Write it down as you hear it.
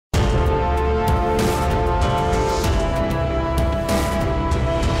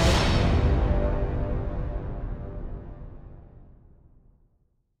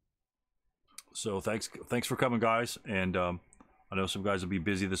So thanks for coming, guys. And I know some guys will be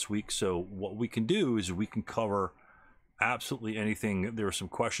busy this week. So what we can do is we can cover absolutely anything. There were some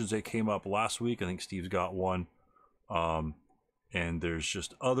questions that came up last week. I think Steve's got one. And there's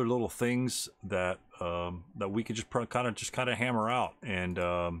just other little things that that we could just kind of hammer out, and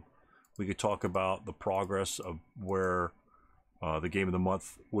we could talk about the progress of where the game of the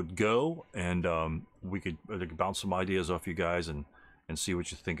month would go, and we could bounce some ideas off you guys and see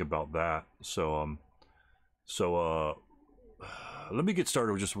what you think about that. So let me get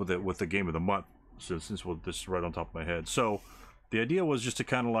started with the game of the month, since this is right on top of my head. So the idea was just to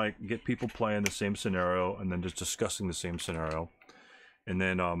kind of like get people playing the same scenario and then just discussing the same scenario. And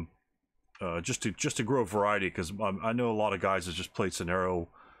then just to grow variety, because I know a lot of guys that just played scenario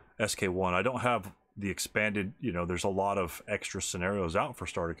SK1. I don't have the expanded, there's a lot of extra scenarios out for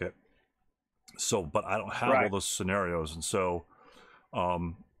starter kit. So, but I don't have all those scenarios, and so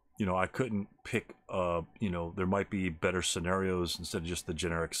I couldn't pick. There might be better scenarios instead of just the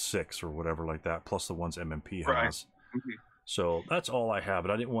generic 6 or whatever like that, plus the ones MMP has. Mm-hmm. So that's all I have,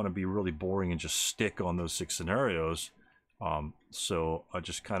 but I didn't want to be really boring and just stick on those 6 scenarios. So I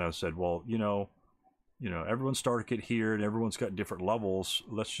just kind of said, well, everyone's starter kit here and everyone's got different levels.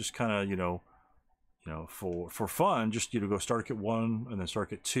 Let's just kind of, for fun, just, go starter kit 1 and then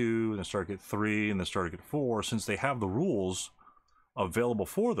starter kit 2 and then starter kit 3 and then starter kit 4. Since they have the rules available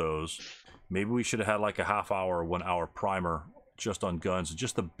for those, maybe we should have had like a half hour or 1 hour primer just on guns,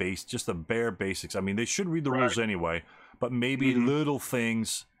 just the bare basics. I mean, they should read the rules anyway, but maybe little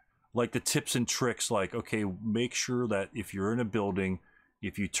things like the tips and tricks, like, okay, make sure that if you're in a building,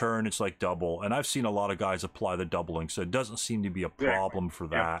 if you turn, it's like double. And I've seen a lot of guys apply the doubling, so it doesn't seem to be a problem for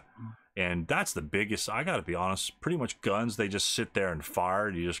that. And that's the biggest, I gotta be honest, pretty much guns, they just sit there and fire,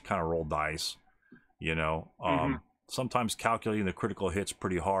 and you just kind of roll dice, Sometimes calculating the critical hit's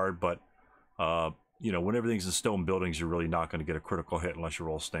pretty hard, but, when everything's in stone buildings, you're really not going to get a critical hit unless you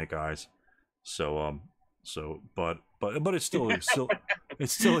roll snake eyes. But it still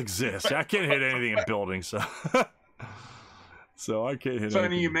exists. I can't hit anything in buildings, so I can't hit. Funny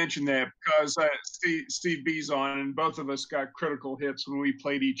anything. You mentioned that, because Steve B's on, and both of us got critical hits when we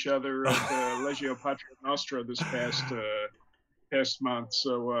played each other at Legio Patria Nostra this past month.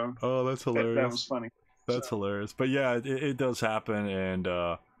 So oh, that's hilarious. That was funny. That's hilarious. But yeah, it does happen, and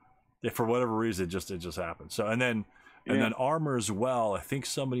for whatever reason, it just happens. So and then armor as well. I think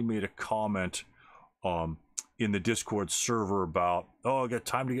somebody made a comment in the Discord server about, I got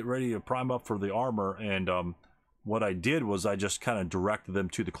time to get ready to prime up for the armor, and what I did was I just kind of directed them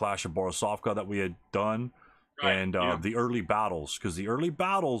to the Clash of Borisovka that we had done, and the early battles, because the early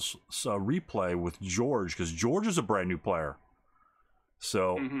battles replay with George, because George is a brand new player.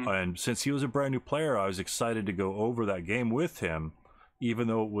 So, and since he was a brand new player, I was excited to go over that game with him, even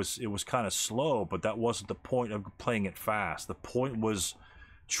though it was kind of slow, but that wasn't the point of playing it fast. The point was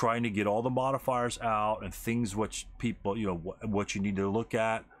trying to get all the modifiers out and things which people, what you need to look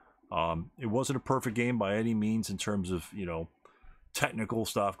at. It wasn't a perfect game by any means in terms of, technical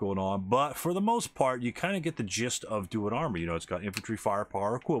stuff going on, but for the most part, you kind of get the gist of doing armor. It's got infantry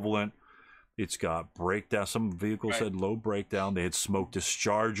firepower equivalent. It's got breakdown. Some vehicles had low breakdown. They had smoke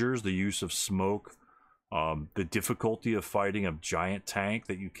dischargers, the use of smoke, the difficulty of fighting a giant tank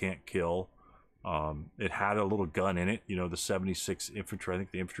that you can't kill. It had a little gun in it, the 76 infantry, I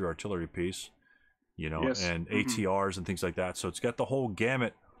think the infantry artillery piece, and ATRs and things like that. So it's got the whole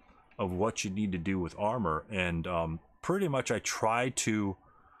gamut of what you need to do with armor. And pretty much I tried to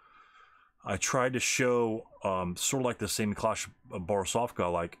show sort of like the same Clash of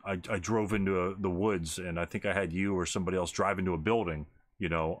Borisovka. Like I drove into the woods, and I think I had you or somebody else drive into a building,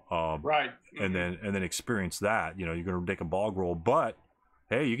 and then experience that. You're going to take a bog roll, but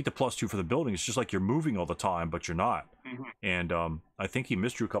hey, you get the +2 for the building. It's just like you're moving all the time, but you're not. And I think he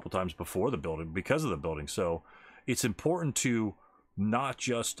missed you a couple times before the building because of the building. So it's important to not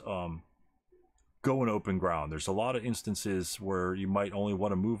just go in open ground. There's a lot of instances where you might only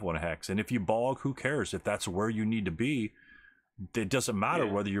want to move 1 hex, and if you bog, who cares? If that's where you need to be, it doesn't matter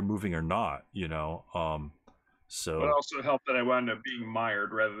whether you're moving or not. So but it also helped that I wound up being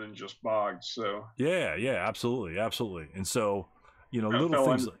mired rather than just bogged. So yeah, absolutely. And so little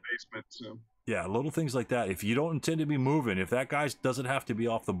things. Basement, so. Yeah, little things like that. If you don't intend to be moving, if that guy doesn't have to be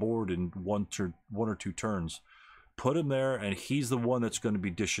off the board in one or two turns, put him there, and he's the one that's going to be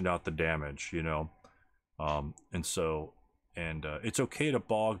dishing out the damage, and so, it's okay to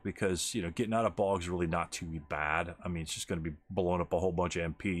bog, because getting out of bog's really not too bad. I mean, it's just going to be blowing up a whole bunch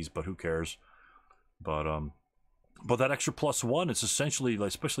of MPs, but who cares? But that extra +1, it's essentially,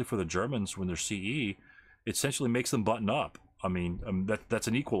 especially for the Germans when they're CE, it essentially makes them button up. I mean, that's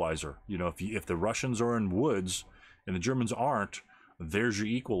an equalizer. You know, if the Russians are in woods and the Germans aren't, there's your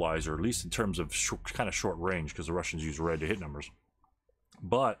equalizer, at least in terms of kind of short range, because the Russians use red to hit numbers.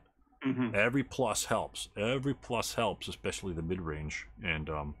 But every plus helps. Every plus helps, especially the mid range. And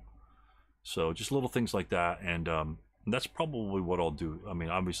so just little things like that. And that's probably what I'll do. I mean,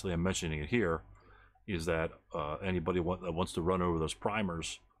 obviously, I'm mentioning it here, is that anybody that wants to run over those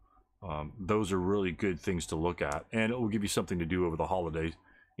primers, those are really good things to look at, and it will give you something to do over the holidays.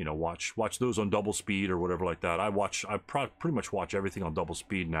 You know, watch those on double speed or whatever like that. I pretty much watch everything on double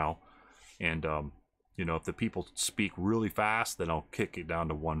speed now, and you know, if the people speak really fast, then I'll kick it down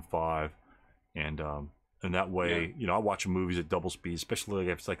to 1.5, and that way, you know, I watch movies at double speed, especially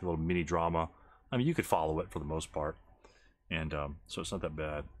if it's like a little mini drama. I mean, you could follow it for the most part, and so it's not that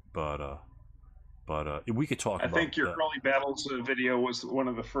bad. But we could talk about. I think your early battles video was one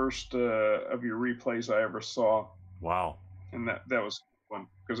of the first of your replays I ever saw. Wow. And that was fun,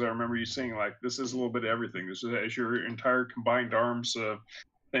 because I remember you saying, like, this is a little bit of everything. This is your entire combined arms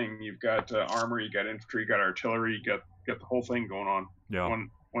thing. You've got armor, you got infantry, you got artillery, you got the whole thing going on. Yeah.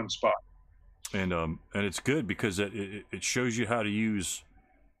 One spot. And it's good because it shows you how to use.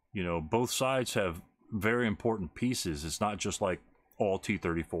 You know, both sides have very important pieces. It's not just like all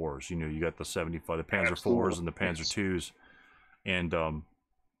T-34s. You know, you got the 75, the Panzer IVs and the Panzer IIs, and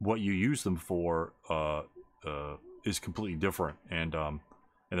what you use them for is completely different. And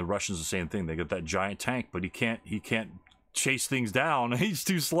the Russians the same thing. They got that giant tank, but he can't chase things down. He's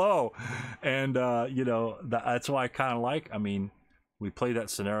too slow, and you know, that's why I kind of like. I mean, we play that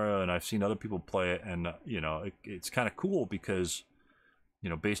scenario, and I've seen other people play it, and you know, it's kind of cool because, you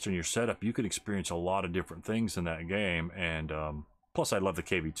know, based on your setup, you can experience a lot of different things in that game. And plus, I love the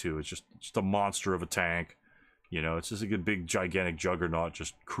KV-2. It's just a monster of a tank. You know, it's just a good, big, gigantic juggernaut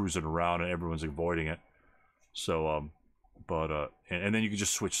just cruising around, and everyone's avoiding it. So, and then you can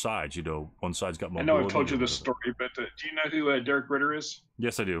just switch sides. You know, one side's got mobility. I know I've told you this story, but do you know who Derek Ritter is?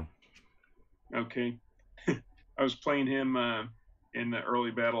 Yes, I do. Okay. I was playing him in the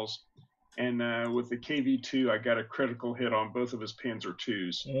early battles, and with the KV-2, I got a critical hit on both of his Panzer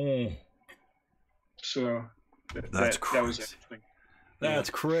IIs. So that's crazy. That was interesting. That's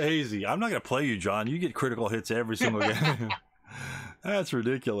crazy. I'm not going to play you, John. You get critical hits every single game. That's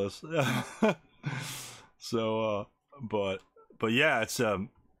ridiculous. So, but yeah, it's, you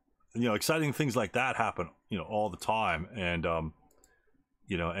know, exciting things like that happen, you know, all the time. And,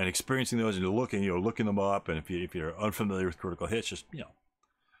 you know, and experiencing those and looking them up. And if you're unfamiliar with critical hits, just, you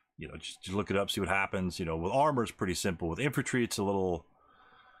know, just look it up, see what happens. You know, with armor, it's pretty simple. With infantry, it's a little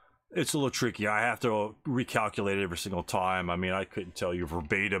tricky. I have to recalculate it every single time. I mean, I couldn't tell you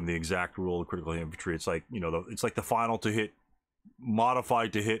verbatim the exact rule of critical infantry. It's like, you know, it's like the final to hit,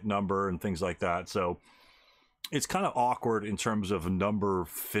 modified to hit number and things like that. So it's kind of awkward in terms of number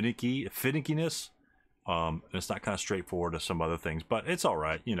finickiness. And it's not kind of straightforward as some other things, but it's all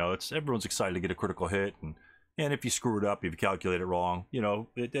right. You know, everyone's excited to get a critical hit, and if you screw it up, if you calculate it wrong, you know,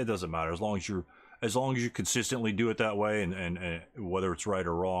 it doesn't matter as long as you consistently do it that way, and whether it's right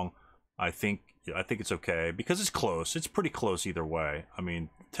or wrong, I think it's okay because it's close. It's pretty close either way. I mean,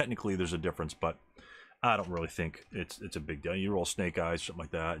 technically there's a difference, but I don't really think it's a big deal. You roll snake eyes, something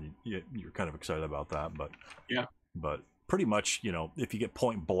like that, and you're kind of excited about that. But yeah, but pretty much, you know, if you get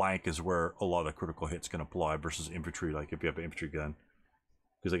point blank is where a lot of critical hits can apply versus infantry. Like if you have an infantry gun,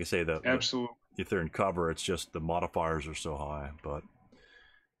 because like I say, absolutely. If they're in cover, it's just the modifiers are so high. But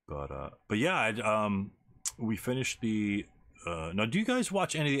yeah, we finished the. Now, do you guys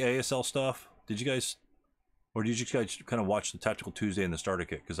watch any of the ASL stuff? Did you guys kind of watch the Tactical Tuesday and the Starter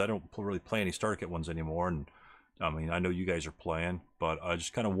Kit? Because I don't really play any Starter Kit ones anymore, and I mean, I know you guys are playing, but I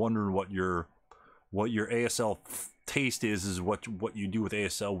just kind of wondering what your ASL taste is what you do with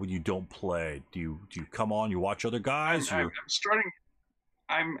ASL when you don't play. Do you come on? You watch other guys?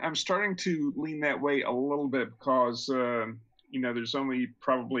 I'm starting to lean that way a little bit because you know, there's only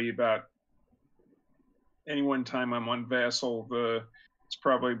probably about any one time I'm on VASL, it's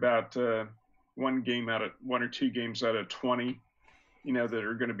probably about one or two games out of 20, you know, that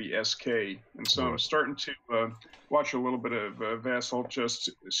are going to be SK, and so I'm starting to watch a little bit of ASL,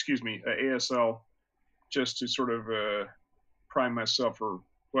 just to sort of prime myself for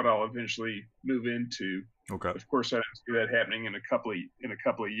what I'll eventually move into. Okay. Of course, I don't see that happening in a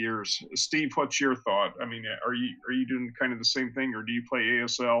couple of years. Steve, what's your thought? I mean, are you doing kind of the same thing, or do you play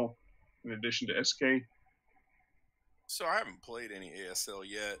ASL in addition to SK? So I haven't played any ASL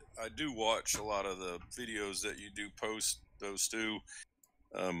yet. I do watch a lot of the videos that you do post those two.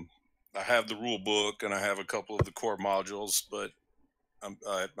 I have the rule book and I have a couple of the core modules, but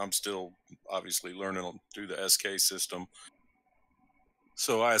I'm still obviously learning through the SK system.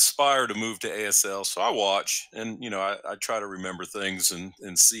 So I aspire to move to ASL. So I watch, and I try to remember things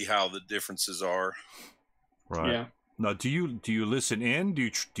and see how the differences are. Right. Yeah. Now, do you listen in? Do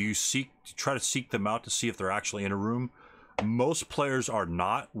you try to seek them out to see if they're actually in a room? Most players are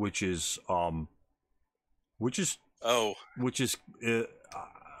not, which is which is Oh, which is uh,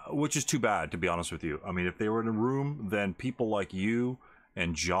 which is too bad, to be honest with you. I mean, if they were in a room, then people like you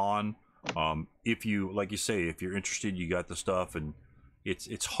and John, if you, like you say, if you're interested, you got the stuff, and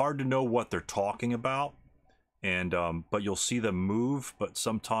it's hard to know what they're talking about, and but you'll see them move, but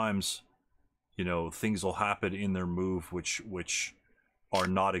sometimes, things will happen in their move which are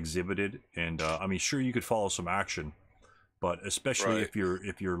not exhibited, and I mean, sure, you could follow some action, but especially right.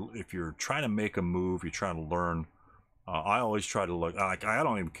 if you're trying to make a move, you're trying to learn. I always try to look. Like, I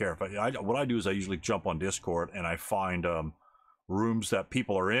don't even care if what I do is I usually jump on Discord and I find rooms that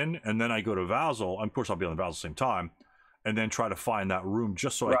people are in, and then I go to VASL. Of course, I'll be on the VASL at the same time, and then try to find that room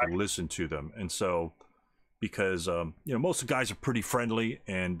just so I Right. can listen to them. And so, because most of the guys are pretty friendly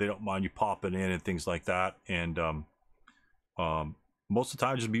and they don't mind you popping in and things like that, and most of the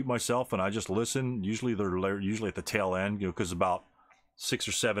time I just mute myself and I just listen. Usually they're usually at the tail end, because about 6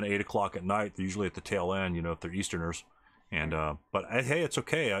 or 7, 8 o'clock at night, they're usually at the tail end, if they're Easterners. And but hey, it's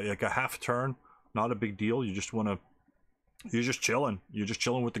okay. Like a half turn, not a big deal. You're just chilling. You're just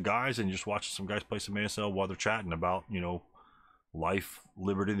chilling with the guys, and you're just watching some guys play some ASL while they're chatting about life,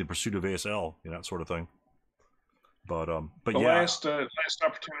 liberty, the pursuit of ASL, that sort of thing. But The yeah. last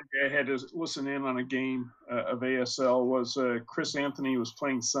opportunity I had to listen in on a game of ASL was Chris Anthony was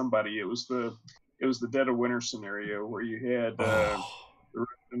playing somebody. It was the dead of winter scenario where you had the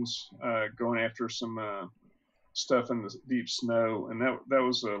Russians going after some stuff in the deep snow, and that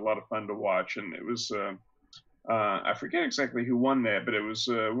was a lot of fun to watch. And it was I forget exactly who won that, but it was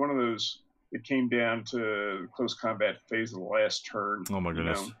one of those that came down to close combat phase of the last turn. Oh my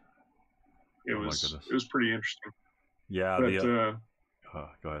goodness. It was pretty interesting. Yeah. But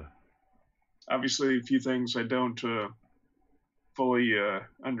go ahead. obviously, a few things I don't fully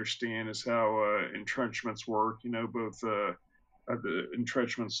understand is how entrenchments work. Both the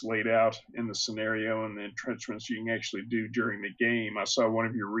entrenchments laid out in the scenario and the entrenchments you can actually do during the game. I saw one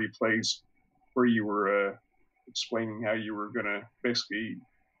of your replays where you were explaining how you were going to basically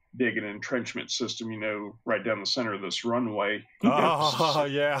dig an entrenchment system, right down the center of this runway. Oh,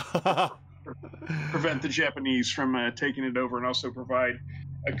 yeah. Prevent the Japanese from taking it over, and also provide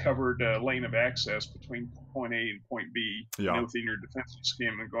a covered lane of access between point A and point B. Yeah. Within your defensive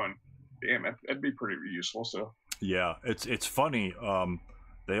scheme, and going, damn, that'd be pretty useful. So yeah, it's funny.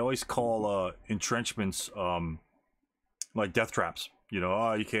 They always call entrenchments like death traps.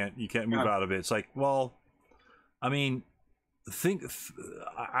 You can't move out of it. It's like, well, I mean,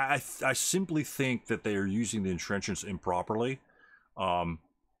 I simply think that they are using the entrenchments improperly.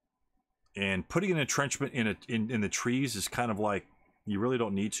 And putting an entrenchment in the trees is kind of like, you really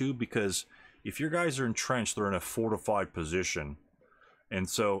don't need to, because if your guys are entrenched, they're in a fortified position. And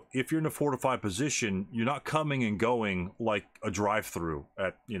so if you're in a fortified position, you're not coming and going like a drive-through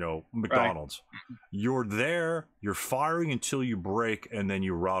at, McDonald's. Right. You're there, you're firing until you break, and then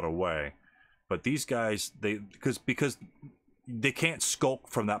you rout away. But these guys, because they can't skulk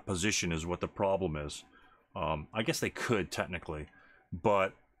from that position is what the problem is. I guess they could technically,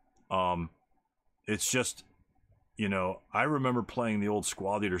 but it's just, I remember playing the old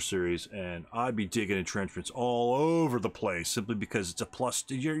Squad Leader series, and I'd be digging entrenchments all over the place simply because it's a plus.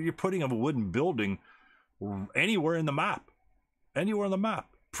 You're putting a wooden building anywhere in the map. Anywhere in the map.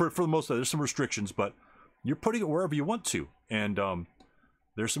 For the most of it, there's some restrictions, but you're putting it wherever you want to. And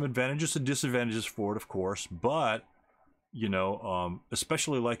there's some advantages and disadvantages for it, of course, but,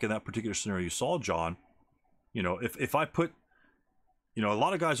 especially like in that particular scenario you saw, John, if I put, a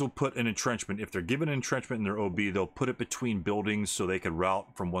lot of guys will put an entrenchment. If they're given an entrenchment in their OB, they'll put it between buildings so they can route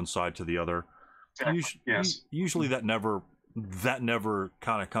from one side to the other. Yes. Usually that never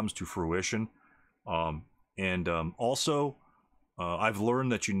kind of comes to fruition. Also, I've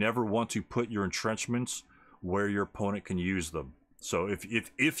learned that you never want to put your entrenchments where your opponent can use them. So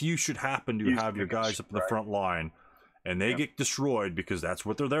if you should happen to have your guys up in the front line and they get destroyed, because that's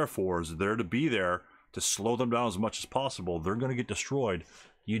what they're there for, is they're to be there to slow them down as much as possible, they're going to get destroyed.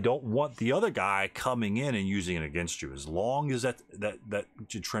 You don't want the other guy coming in and using it against you. As long as that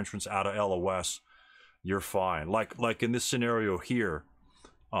entrenchment's out of LOS, you're fine. Like in this scenario here,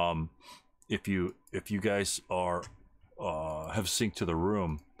 if you guys are have synced to the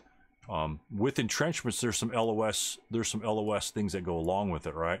room, with entrenchments, there's some LOS things that go along with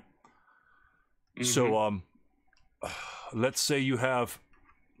it, right? Mm-hmm. So let's say you have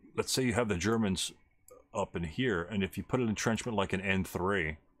the Germans up in here, and if you put an entrenchment like an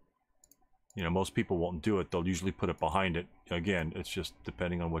N3, you know, most people won't do it. They'll usually put it behind it. Again, it's just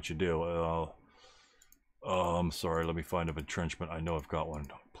depending on what you do. I'm sorry, let me find an entrenchment. I know I've got one.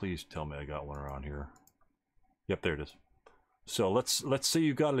 Please tell me I got one around here. Yep, there it is. So let's say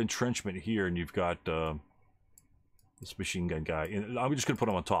you've got an entrenchment here, and you've got this machine gun guy. And I'm just gonna put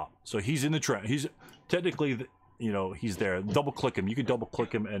him on top. So he's in the trench. He's technically, you know, he's there. Double click him. You can double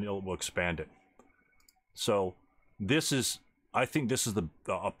click him, and it will expand it. So this is, I think this is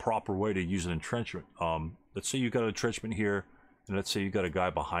a proper way to use an entrenchment. Let's say you've got an entrenchment here, and let's say you've got a guy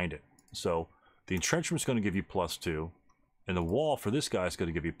behind it. So the entrenchment's going to give you +2, and the wall for this guy is going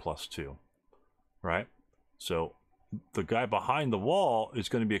to give you +2, right? So the guy behind the wall is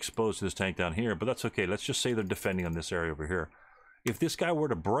going to be exposed to this tank down here, but that's okay. Let's just say they're defending on this area over here. If this guy were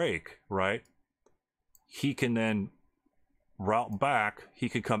to break, right, he can then route back. He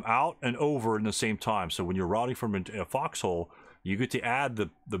could come out and over in the same time. So when you're routing from a foxhole, you get to add the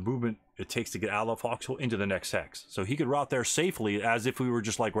movement it takes to get out of the foxhole into the next hex. So he could route there safely as if we were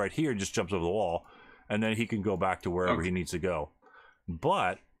just like right here, just jumps over the wall, and then he can go back to wherever he needs to go.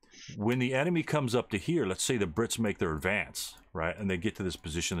 But when the enemy comes up to here, let's say the Brits make their advance, right, and they get to this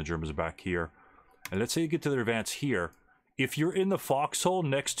position, the Germans are back here, and let's say you get to their advance here. If you're in the foxhole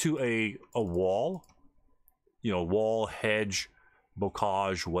next to a wall, you know, wall, hedge,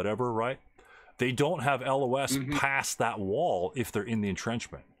 bocage, whatever, right? They don't have LOS past that wall if they're in the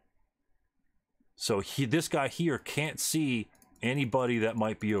entrenchment. So this guy here can't see anybody that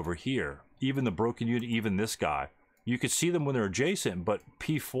might be over here. Even the broken unit, even this guy. You could see them when they're adjacent, but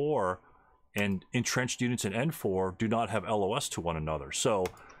P4 and entrenched units in N4 do not have LOS to one another. So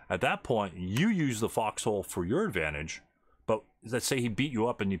at that point, you use the foxhole for your advantage, but let's say he beat you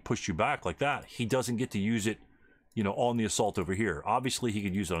up and he pushed you back like that. He doesn't get to use it, you know, on the assault over here. Obviously, he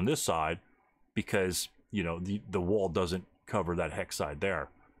could use it on this side because, you know, the wall doesn't cover that hex side there.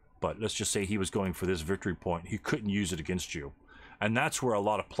 But let's just say he was going for this victory point. He couldn't use it against you. And that's where a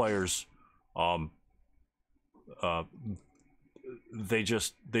lot of players, they'll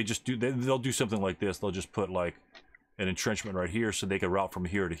do something like this. They'll just put like an entrenchment right here so they can route from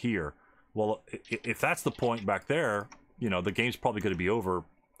here to here. Well, if that's the point back there, you know, the game's probably going to be over.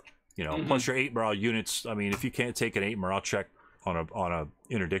 You know, plus your 8 morale units. I mean, if you can't take an 8 morale check on a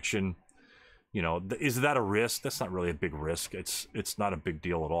interdiction, you know, is that a risk? That's not really a big risk. It's not a big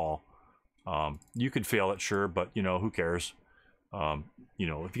deal at all. You could fail it, sure, but you know, who cares? You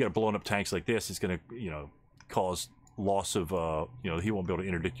know, if you got blown up tanks like this, it's going to, you know, cause loss of, you know, he won't be able to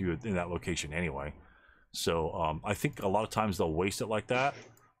interdict you in that location anyway. So I think a lot of times they'll waste it like that.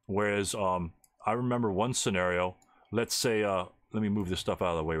 Whereas I remember one scenario. Let's say let me move this stuff out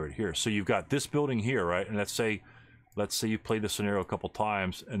of the way right here. So you've got this building here, right? And let's say you play this scenario a couple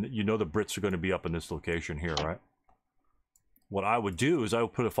times, and you know the Brits are going to be up in this location here, right? What I would do is I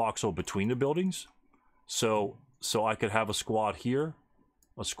would put a foxhole between the buildings, so I could have a squad here,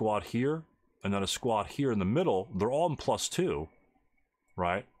 and then a squad here in the middle. They're all in +2,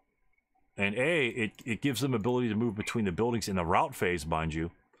 right? And it gives them ability to move between the buildings in the route phase, mind you.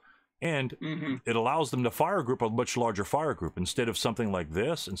 And it allows them to fire group a much larger fire group instead of something like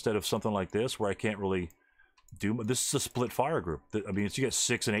this, where I can't really do. This is a split fire group. I mean, you get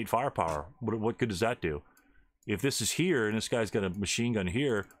 6 and 8 firepower. What good does that do? If this is here and this guy's got a machine gun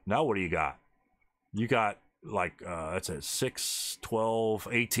here, now what do you got? You got like that's a 6, 12,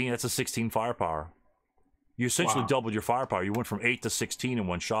 18. That's a 16 firepower. You essentially doubled your firepower. You went from 8 to 16 in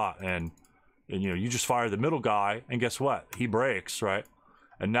one shot, and you know, you just fire the middle guy, and guess what? He breaks, right?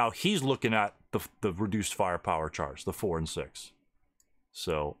 And now he's looking at the reduced firepower charge, the 4 and 6.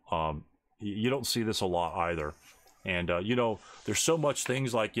 So you don't see this a lot either. And you know, there's so much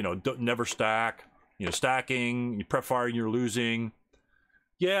things like, you know, never stack, you know, stacking, you prep fire and you're losing.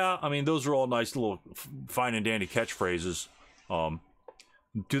 Yeah, I mean, those are all nice little fine and dandy catchphrases.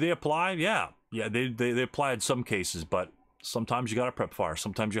 Do they apply? Yeah, they apply in some cases, but sometimes you got to prep fire.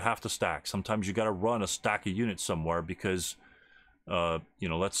 Sometimes you have to stack. Sometimes you got to run a stack of units somewhere because you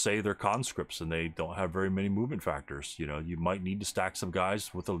know, let's say they're conscripts and they don't have very many movement factors. You know, you might need to stack some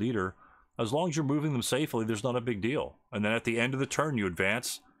guys with a leader. As long as you're moving them safely, there's not a big deal. And then at the end of the turn, you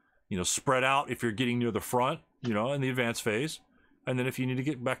advance, you know, spread out if you're getting near the front, you know, in the advance phase. And then if you need to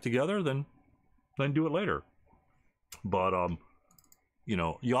get back together, then do it later. But, you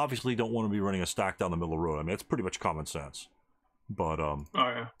know, you obviously don't want to be running a stack down the middle of the road. I mean, it's pretty much common sense. But, oh,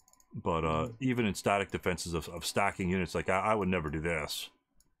 yeah. But even in static defenses of stacking units, like I would never do this.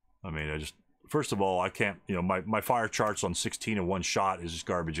 I mean, first of all, I can't, you know, my fire charts on 16 in one shot is just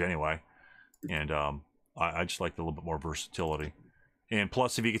garbage anyway. And I just like a little bit more versatility. And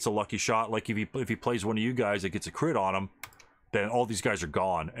plus, if he gets a lucky shot, like if he plays one of you guys that gets a crit on him, then all these guys are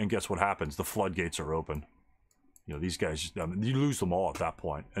gone. And guess what happens? The floodgates are open. You know, these guys, you lose them all at that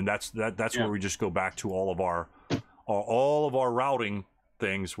point. And that's where we just go back to all of our routing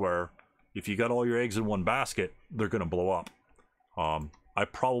things, where if you got all your eggs in one basket, they're going to blow up. I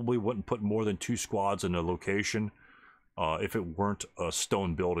probably wouldn't put more than 2 squads in a location if it weren't a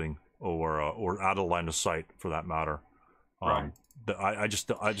stone building or out of line of sight, for that matter. Right. I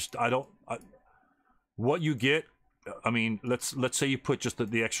don't. What you get, I mean, let's say you put just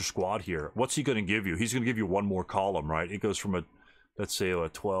the extra squad here. What's he going to give you? He's going to give you one more column, right? It goes from let's say a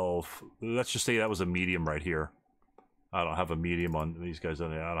 12. Let's just say that was a medium right here. I don't have a medium on these guys. I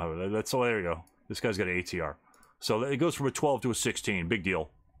don't have it. So there you go. This guy's got an ATR. So it goes from a 12 to a 16. Big deal,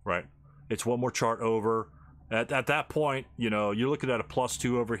 right? It's one more chart over. At that point, you know, you're looking at a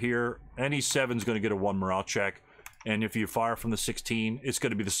 +2 over here. Any 7's going to get a 1 morale check. And if you fire from the 16, it's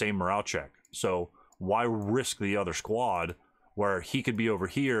going to be the same morale check. So why risk the other squad where he could be over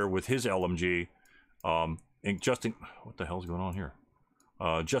here with his LMG, and what the hell's going on here?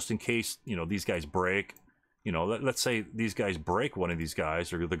 Just in case, you know, these guys break. You know, let's say these guys break one of these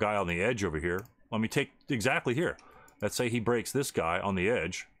guys, or the guy on the edge over here. Let me take exactly here. Let's say he breaks this guy on the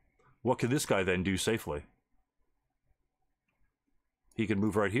edge. What could this guy then do safely? He can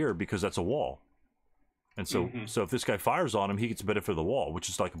move right here because that's a wall. And so, so if this guy fires on him, he gets the benefit of the wall, which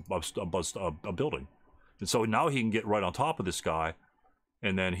is like a building. And so now he can get right on top of this guy,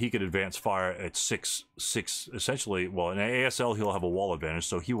 and then he could advance fire at 6 essentially. Well, in ASL, he'll have a wall advantage,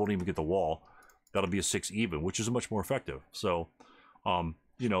 so he won't even get the wall. That'll be a 6 even, which is much more effective. So,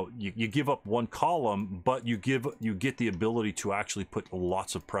 you know, you give up 1 column, but you get the ability to actually put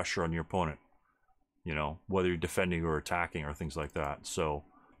lots of pressure on your opponent. You know, whether you're defending or attacking or things like that. So,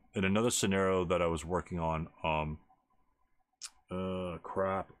 in another scenario that I was working on,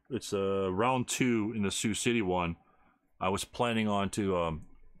 it's round 2 in the Sioux City one. I was planning on to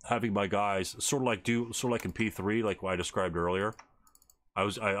having my guys sort of like in P3, like what I described earlier.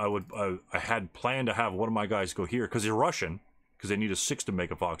 I had planned to have one of my guys go here because they're Russian, because they need a 6 to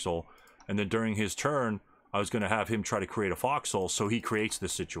make a foxhole, and then during his turn, I was going to have him try to create a foxhole, so he creates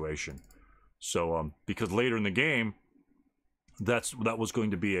this situation. So because later in the game, that was going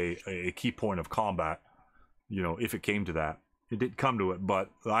to be a key point of combat, you know, if it came to that. It didn't come to it,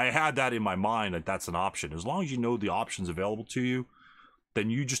 but I had that in my mind that that's an option. As long as you know the options available to you, then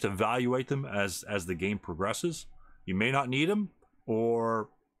you just evaluate them as the game progresses. You may not need them, or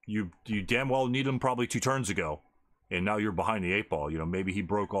you damn well need them probably 2 turns ago, and now you're behind the 8 ball. You know, maybe he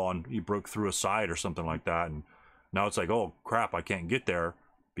broke through a side or something like that, and now it's like, oh crap, I can't get there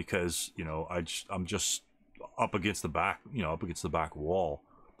because, you know, I'm just up against the back, you know, up against the back wall.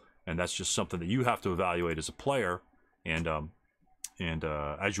 And that's just something that you have to evaluate as a player. And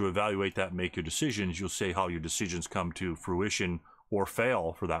as you evaluate that, make your decisions, you'll see how your decisions come to fruition or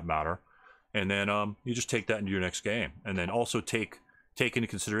fail, for that matter. And then you just take that into your next game. And then also take into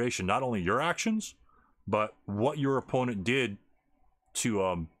consideration not only your actions, but what your opponent did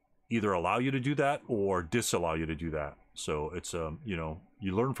to either allow you to do that or disallow you to do that. So it's, you know,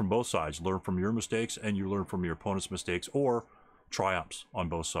 you learn from both sides. Learn from your mistakes, and you learn from your opponent's mistakes or triumphs on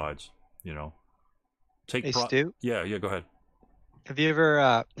both sides, you know. Hey, Stu? Yeah, go ahead. Have you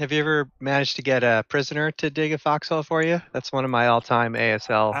ever managed to get a prisoner to dig a foxhole for you? That's one of my all-time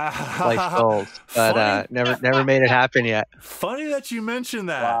ASL life goals, but never made it happen yet. Funny that you mentioned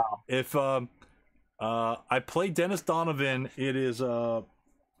that. Wow. If I played Dennis Donovan, it is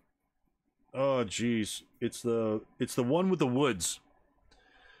oh geez, it's the one with the woods.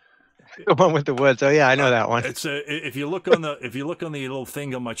 The one with the woods. Oh yeah, I know that one. It's if you look on the little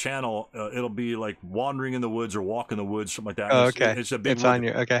thing on my channel, it'll be like wandering in the woods or walk in the woods, something like that. Oh, okay. It's a big. It's on you.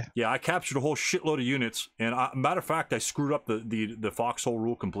 Okay. Yeah, I captured a whole shitload of units, and matter of fact, I screwed up the foxhole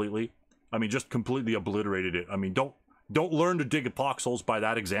rule completely. I mean, just completely obliterated it. I mean, don't learn to dig foxholes by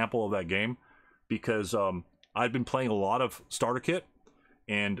that example of that game, because I've been playing a lot of starter kit,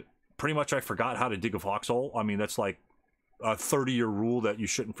 and pretty much I forgot how to dig a foxhole. I mean, that's like a 30-year rule that you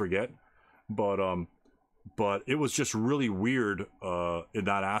shouldn't forget. But it was just really weird in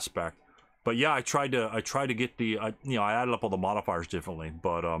that aspect. But yeah, I tried to get I added up all the modifiers differently.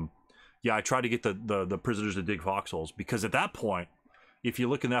 But yeah, I tried to get the prisoners to dig foxholes, because at that point, if you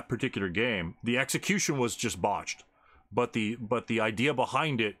look in that particular game, the execution was just botched. But the idea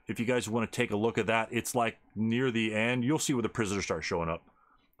behind it, if you guys want to take a look at that, it's like near the end, you'll see where the prisoners start showing up.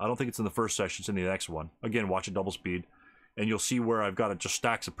 I don't think it's in the first section, it's in the next one. Again, watch it double speed, and you'll see where I've got just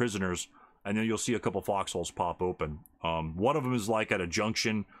stacks of prisoners, and then you'll see a couple foxholes pop open. One of them is like at a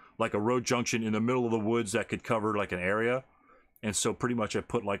junction, like a road junction in the middle of the woods that could cover like an area. And so pretty much I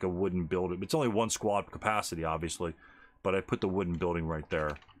put like a wooden building. It's only one squad capacity, obviously, but I put the wooden building right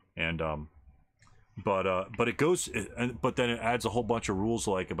there. And but it goes, but then it adds a whole bunch of rules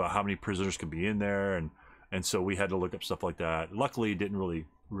like about how many prisoners can be in there, and so we had to look up stuff like that. Luckily, it didn't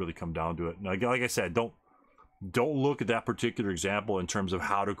really come down to it. And like I said, don't look at that particular example in terms of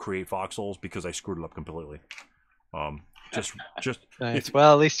how to create foxholes because I screwed it up completely. Just nice.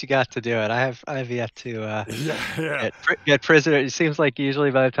 Well, at least you got to do it. I've yet to get prisoners. It seems like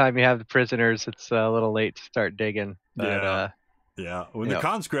usually by the time you have the prisoners, it's a little late to start digging. But, yeah. When the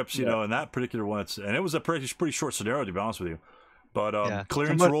conscripts, you know, in that particular one, and it was a pretty short scenario to be honest with you. But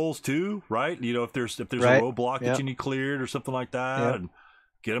clearance rolls too, right? You know, if there's a roadblock that you need cleared or something like that, and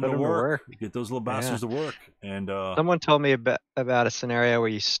get them to work. Get those little bastards to work. And someone told me about a scenario where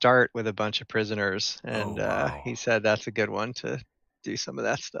you start with a bunch of prisoners, and he said that's a good one to do some of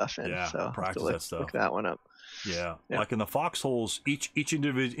that stuff in. So practice that stuff. Look that one up. Yeah, like in the foxholes, each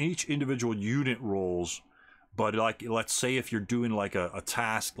individual unit rolls. But like, let's say if you're doing like a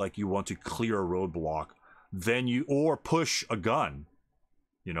task, like you want to clear a roadblock, then or push a gun.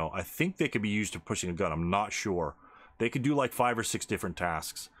 You know, I think they could be used to pushing a gun. I'm not sure. They could do like 5 or 6 different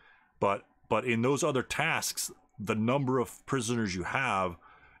tasks, but in those other tasks, the number of prisoners you have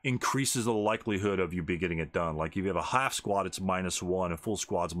increases the likelihood of you getting it done. Like if you have a half squad, it's -1, a full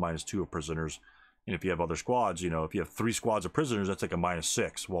squad's -2 of prisoners. And if you have other squads, you know, if you have 3 squads of prisoners, that's like a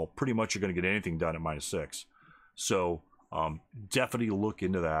 -6. Well, pretty much you're going to get anything done at -6. So definitely look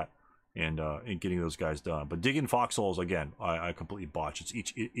into that and getting those guys done. But digging foxholes, again, I completely botched.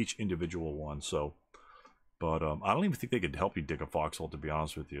 It's each individual one. So, but I don't even think they could help you dig a foxhole, to be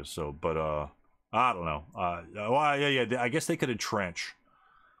honest with you. So, but I don't know. I guess they could entrench,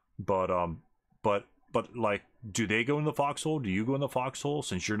 but like, do they go in the foxhole? Do you go in the foxhole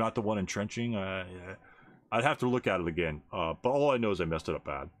since you're not the one entrenching? I'd have to look at it again. But all I know is I messed it up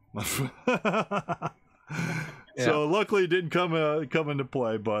bad. So luckily it didn't come into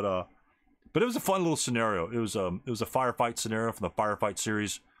play, but it was a fun little scenario. It was a firefight scenario from the firefight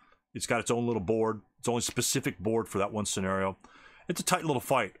series. It's got its own little board. It's only specific board for that one scenario. It's a tight little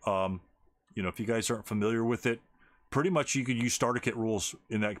fight. You know, if you guys aren't familiar with it, pretty much you could use starter kit rules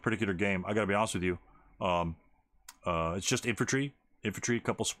in that particular game. I gotta be honest with you. It's just infantry, a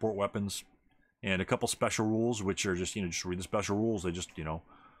couple support weapons, and a couple special rules, which are just, you know, just read the special rules. They just, you know,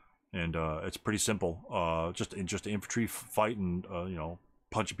 and it's pretty simple. Just infantry fight and you know,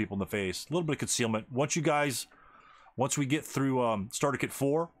 punching people in the face. A little bit of concealment. Once we get through starter kit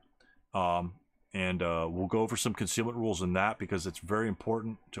 4, and we'll go over some concealment rules in that, because it's very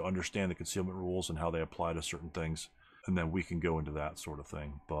important to understand the concealment rules and how they apply to certain things, and then we can go into that sort of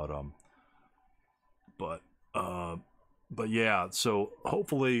thing. But yeah, so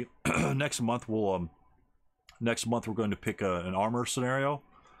hopefully next month we're going to pick an armor scenario.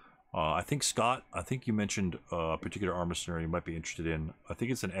 I think Scott, you mentioned a particular armor scenario you might be interested in. I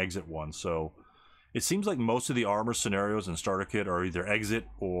think it's an exit one. So it seems like most of the armor scenarios in starter kit are either exit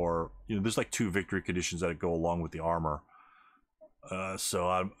or, you know, there's like 2 victory conditions that go along with the armor. So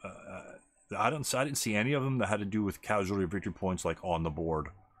I didn't see any of them that had to do with casualty or victory points like on the board.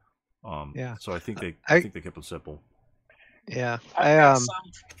 So I think they kept it simple. Yeah, I've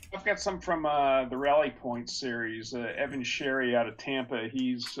got some from the Rally Points series. Evan Sherry out of Tampa,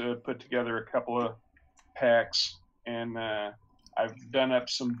 he's put together a couple of packs, and I've done up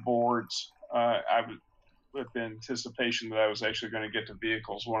some boards. With the anticipation that I was actually going to get to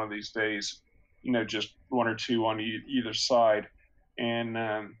vehicles one of these days. You know, just 1 or 2 on either side. And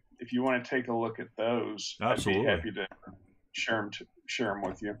if you want to take a look at those, absolutely, I'd be happy to share them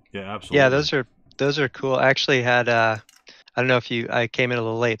with you. Yeah, absolutely. Yeah, those are cool. I actually had I don't know if I came in a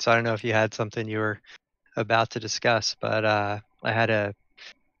little late, so I don't know if you had something you were about to discuss, but I had a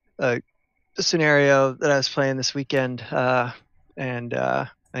scenario that I was playing this weekend, and I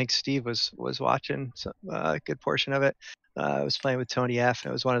think Steve was watching a good portion of it. I was playing with Tony F,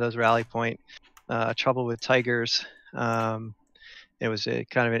 and it was one of those rally point trouble with tigers. It was a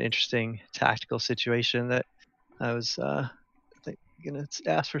kind of an interesting tactical situation that I was going to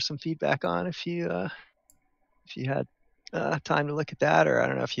ask for some feedback on if you had time to look at that, or I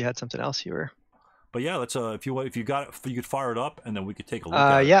don't know if you had something else you were. But yeah, let's if you got it, you could fire it up, and then we could take a look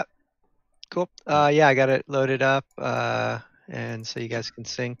at it. Yeah, cool. Yeah, I got it loaded up, and so you guys can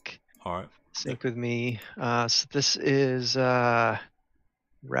sync. All right. Sync with me. So this is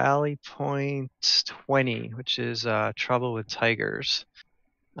Rally Point 20, which is Trouble with Tigers,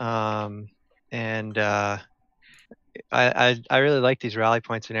 and I really like these rally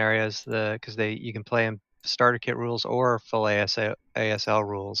point scenarios because you can play them starter kit rules or full ASL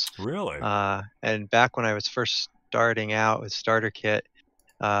rules. Really? And back when I was first starting out with starter kit,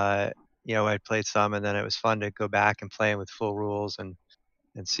 you know, I played some, and then it was fun to go back and play with full rules and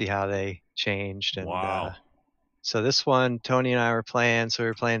see how they changed. And Wow. so this one, Tony and I were playing, so we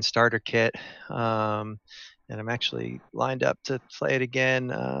were playing starter kit, and I'm actually lined up to play it again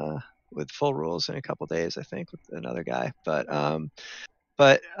with full rules in a couple days, I think, with another guy. But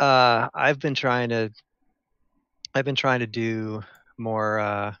I've been trying to do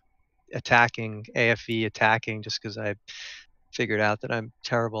more attacking, AFE attacking, just because I figured out that I'm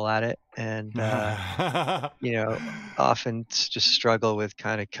terrible at it, and you know, often just struggle with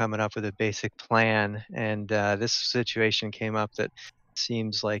kind of coming up with a basic plan. And this situation came up that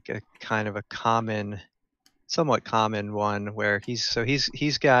seems like a kind of a somewhat common one, where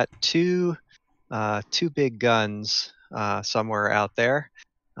he's got two big guns somewhere out there.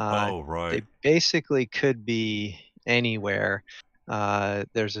 Oh, right. They basically could be anywhere.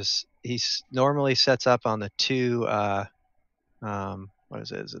 There's this. Normally sets up on the two. What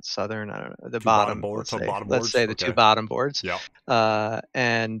is it? Is it southern? I don't know. The Two bottom bottom. boards. Bottom Let's boards. say the Okay. two bottom boards. Yeah.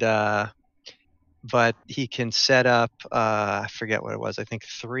 But he can set up. I forget what it was. I think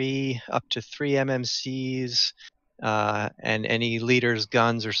up to three MMCs, and any leaders,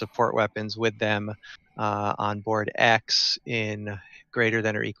 guns, or support weapons with them on board X in greater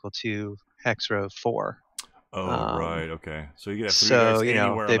than or equal to hex row 4. Oh, right. Okay. So you could have three So guys you know,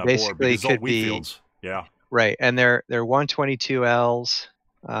 anywhere they on that board basically because it's all could wheat be fields. Yeah. right, and they're 122Ls,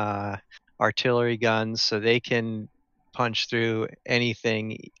 artillery guns, so they can punch through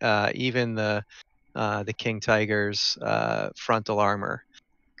anything, even the King Tiger's frontal armor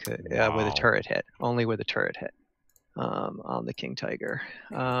with a Wow. turret hit, only with a turret hit on the King Tiger.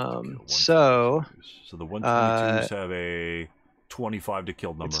 Okay, So the 122s have a 25 to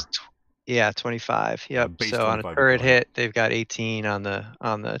kill number. Yeah, 25. Yep. Base So on a 25 to turret kill, yeah. hit, they've got 18 on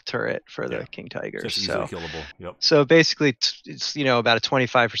the turret for the Yeah. King So Tigers. it's easily killable. Yep. So basically, it's about a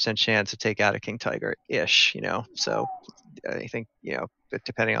 25% chance to take out a King Tiger ish. So I think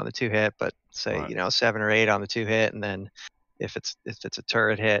depending on the two hit, but say Right. 7 or 8 on the two hit, and then if it's a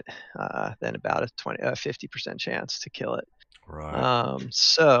turret hit, then about a 50% chance to kill it. Right.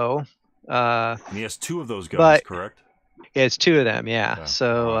 And he has 2 of those guns, but correct? yeah, it's 2 of them. Yeah.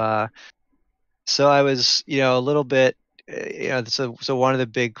 So right. So I was a little bit so one of the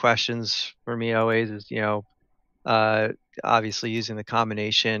big questions for me always is obviously using the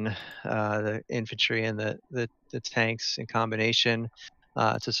combination, the infantry and the tanks in combination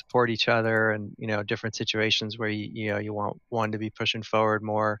to support each other, and different situations where you want one to be pushing forward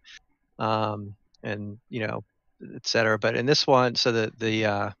more, and et cetera. But in this one, so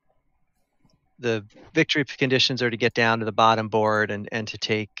the victory conditions are to get down to the bottom board and to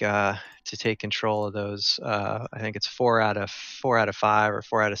take control of those. I think it's 4 out of 5 or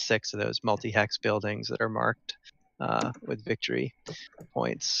 4 out of 6 of those multi-hex buildings that are marked with victory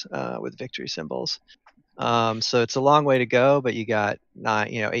points, with victory symbols. So it's a long way to go, but you got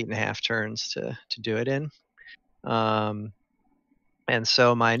 8.5 turns to do it in. And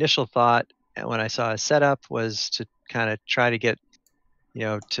so my initial thought when I saw a setup was to kind of try to get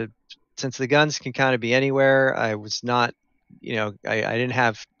since the guns can kind of be anywhere, I was not, I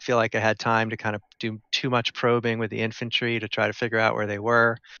didn't feel like I had time to kind of do too much probing with the infantry to try to figure out where they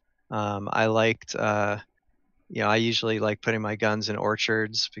were. I liked, I usually like putting my guns in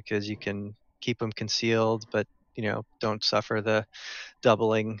orchards because you can keep them concealed, but don't suffer the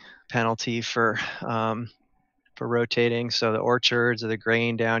doubling penalty for rotating. So the orchards or the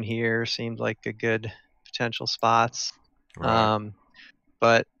grain down here seemed like a good potential spots. Right.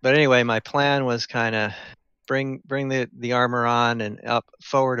 But anyway, my plan was kind of bring the armor on and up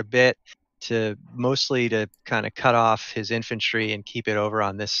forward a bit mostly to kind of cut off his infantry and keep it over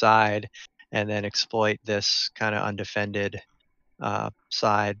on this side, and then exploit this kind of undefended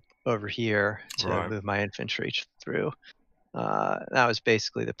side over here to move my infantry through. That was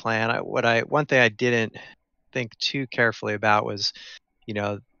basically the plan. One thing I didn't think too carefully about was,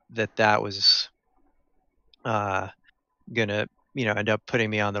 that was gonna end up putting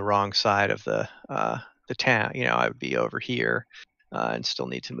me on the wrong side of the town. I would be over here and still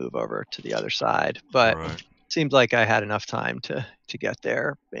need to move over to the other side, but it seemed like I had enough time to get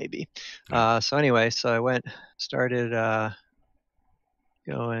there, maybe. So anyway, so I started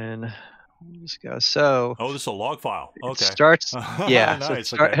going. Let's go. So this is a log file. Okay. It starts. Yeah. Nice.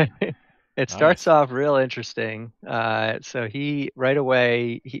 So it starts off real interesting. So he right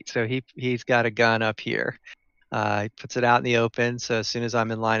away. He's got a gun up here. He puts it out in the open. So as soon as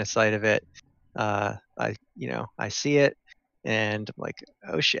I'm in line of sight of it, I see it, and I'm like,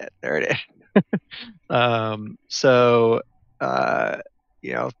 oh shit, there it is. So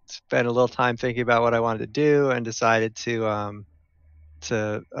spent a little time thinking about what I wanted to do and decided to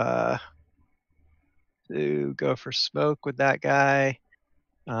go for smoke with that guy.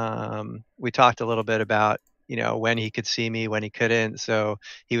 We talked a little bit about when he could see me, when he couldn't. So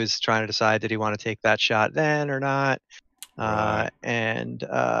he was trying to decide, did he want to take that shot then or not? Right. And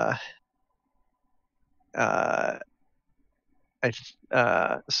so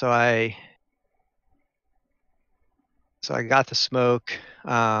I got the smoke,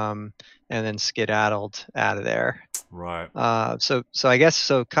 and then skedaddled out of there. Right. So I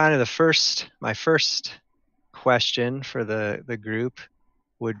guess kind of my first question for the group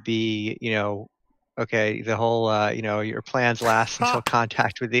would be, okay, the whole, your plans last until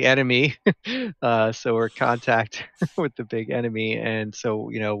contact with the enemy. So we're contact with the big enemy, and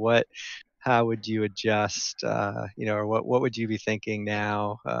so how would you adjust? Or what would you be thinking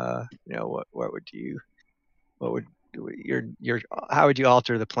now? What would your how would you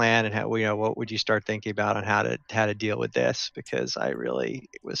alter the plan, and how what would you start thinking about on how to deal with this? Because I really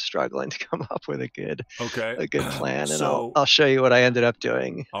was struggling to come up with a good plan, and So I'll show you what I ended up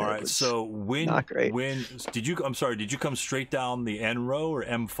doing. all right. So not great. when did you? I'm sorry. Did you come straight down the N row or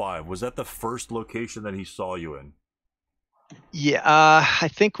M5? Was that the first location that he saw you in? Yeah, I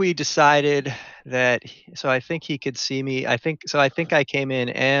think we decided that. So I think he could see me. I think I came in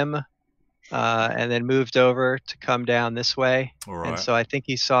M. And then moved over to come down this way. All right. And so I think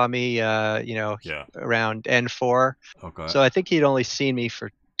he saw me, around N4. Okay. So I think he'd only seen me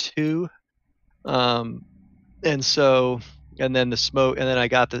for 2. And then the smoke, and then I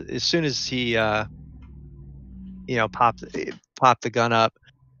got as soon as he, popped the gun up.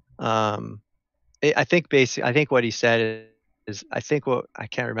 I think what he said is, I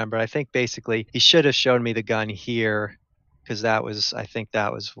can't remember. I think basically he should have shown me the gun here, because I think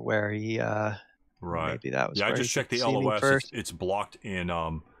that was where he, right. maybe that was I where just checked the LOS. It's blocked in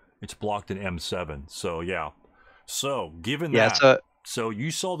M7. So yeah. So given that, so you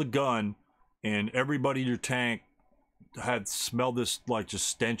saw the gun, and everybody in your tank had smelled this like just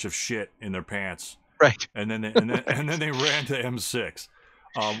stench of shit in their pants. Right. And then they ran to M6.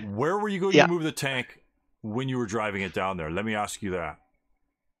 Where were you going to move the tank when you were driving it down there? Let me ask you that.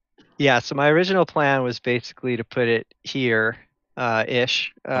 Yeah, so my original plan was basically to put it here,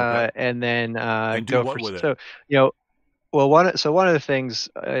 ish, and then and do what with it? So well, one of the things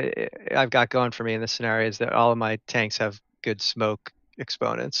I've got going for me in this scenario is that all of my tanks have good smoke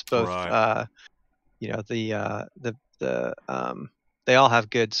exponents. Both, right. They all have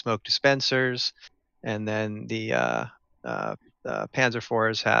good smoke dispensers, and then the Panzer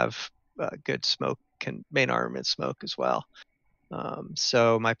IVs have good smoke, main armament smoke as well.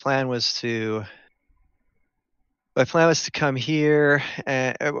 So my plan was to come here,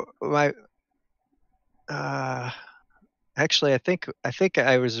 and actually I think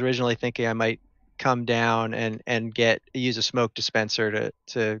I was originally thinking I might come down and use a smoke dispenser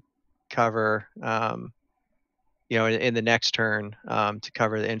to cover, in the next turn, to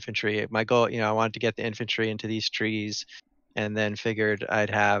cover the infantry. My goal, I wanted to get the infantry into these trees, and then figured I'd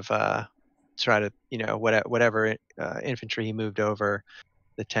have try to, whatever infantry he moved over,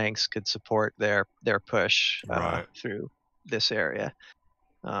 the tanks could support their push through this area.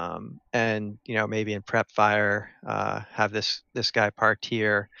 And maybe in prep fire, have this guy parked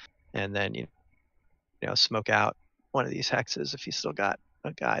here, and then smoke out one of these hexes if he's still got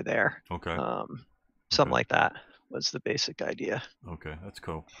a guy there. Okay. Something like that was the basic idea. Okay, that's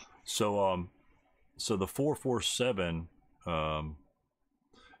cool. So so the 447,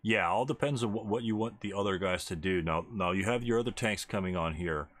 yeah, all depends on what you want the other guys to do. Now you have your other tanks coming on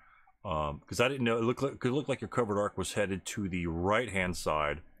here, because I didn't know, it looked like your covered arc was headed to the right hand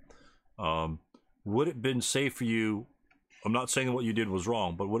side. Would it have been safe for you? I'm not saying what you did was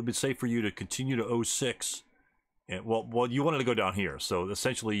wrong, but would it have been safe for you to continue to 06? And well, you wanted to go down here, so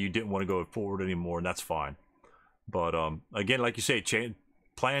essentially you didn't want to go forward anymore, and that's fine. But again, like you say,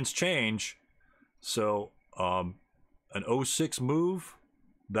 plans change. So an 06 move,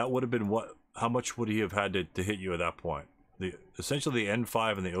 that would have been what? How much would he have had to hit you at that point? Essentially the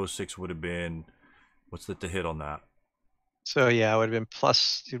N5 and the 06 would have been, what's the hit on that? So yeah, it would have been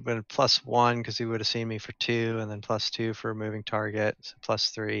 +1 because he would have seen me for 2, and then +2 for a moving target, so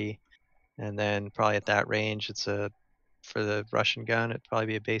 +3, and then probably at that range, for the Russian gun, it'd probably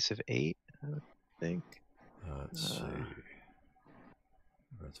be a base of 8, I would think. Let's see.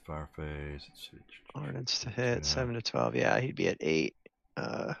 That's fire phase. Ordnance to hit 7 to 12. Yeah, he'd be at 8.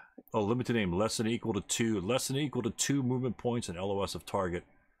 Limited aim less than or equal to 2. Less than or equal to 2 movement points and LOS of target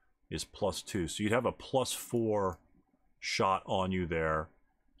is +2. So you'd have a +4 shot on you there.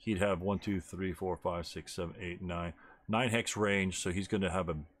 He'd have 1, 2, 3, 4, 5, 6, 7, 8, 9. 9 hex range, so he's going to have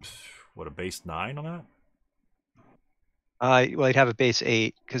a base 9 on that? Well, he'd have a base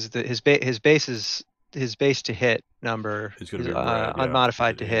 8 because his base to hit number It's going to be red, yeah.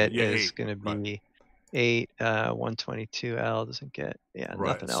 unmodified to hit Yeah, is 8. going to be Right. 8. 122L doesn't get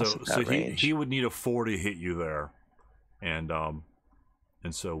nothing else at that range. He would need a 4 to hit you there, and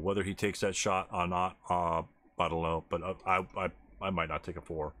so whether he takes that shot or not, I don't know. But I might not take a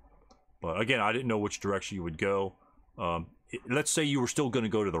 4. But again, I didn't know which direction you would go. Let's say you were still going to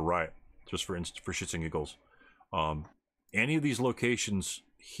go to the right, just for shits and giggles. Any of these locations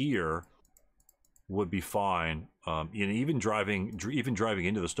here would be fine. Even driving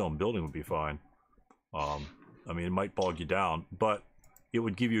into the stone building would be fine. I mean, it might bog you down, but it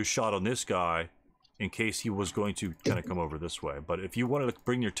would give you a shot on this guy in case he was going to kind of come over this way. But if you wanted to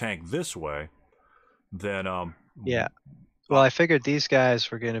bring your tank this way, then yeah. Well, I figured these guys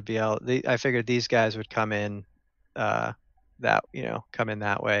were going to be out. I figured these guys would come in, come in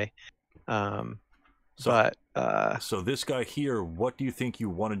that way. So this guy here, what do you think you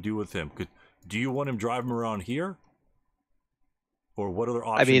want to do with him? Do you want him driving around here, or what other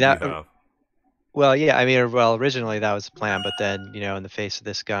options do you have? Well, yeah, I mean, originally that was the plan, but then in the face of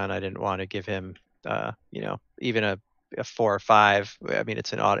this gun, I didn't want to give him, even a 4 or 5. I mean,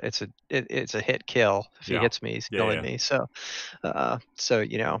 it's a hit kill. If he hits me, he's killing me. So, and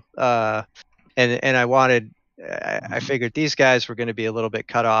I wanted, I figured these guys were going to be a little bit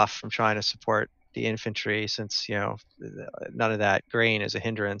cut off from trying to support the infantry, since none of that grain is a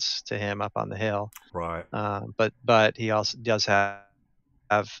hindrance to him up on the hill. Right. But he also does are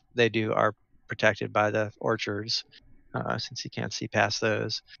protected by the orchards, since he can't see past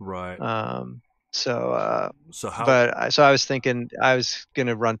those. Right. So how? But I was thinking I was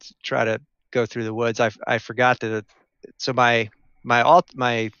gonna try to go through the woods. I forgot that. So my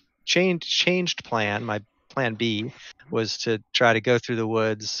changed plan, my plan B, was to try to go through the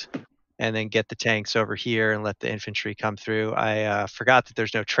woods and then get the tanks over here and let the infantry come through. I forgot that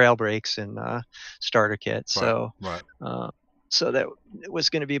there's no trail breaks in starter kit, so so that it was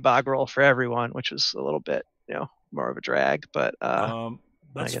going to be a bog roll for everyone, which was a little bit more of a drag. But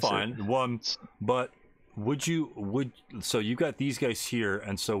that's fine. But so you got these guys here,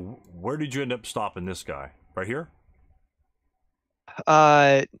 and so where did you end up stopping this guy? Right here?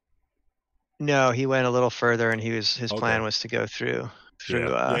 No, he went a little further, and his plan was to go through.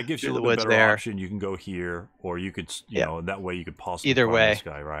 It gives you a little bit better option. You can go here, or you could, that way you could possibly either way this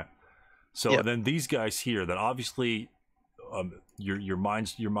guy, right? So then these guys here, that obviously, your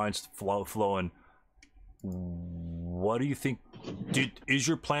mind's flowing. What do you think? Is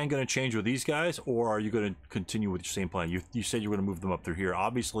your plan going to change with these guys, or are you going to continue with your same plan? You said you were going to move them up through here.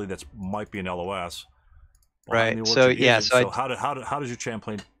 Obviously, that's might be an LOS, right? So how does your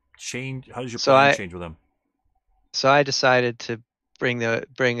plan change? How does your plan change with them? So I decided to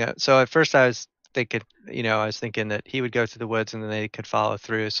so at first I was thinking, that he would go through the woods and then they could follow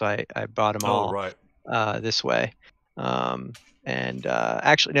through. So I brought them all this way.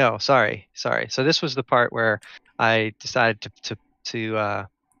 Actually, no, sorry. So this was the part where I decided to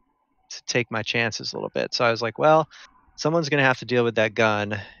take my chances a little bit. So I was like, well, someone's going to have to deal with that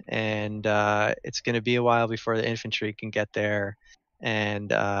gun, and it's going to be a while before the infantry can get there,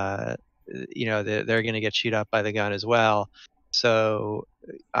 and they're going to get chewed up by the gun as well. So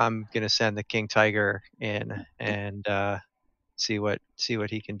I'm going to send the King Tiger in and see what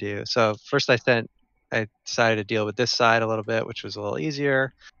he can do. So first I decided to deal with this side a little bit, which was a little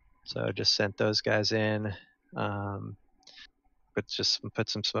easier. So I just sent those guys in, put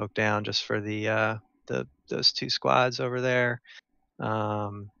some smoke down just for those 2 squads over there,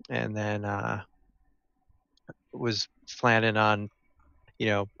 and then was planning on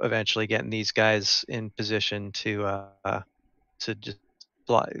eventually getting these guys in position to just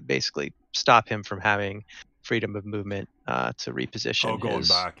basically stop him from having freedom of movement, to reposition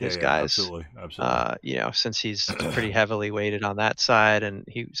his guys. Absolutely. Since he's pretty heavily weighted on that side, and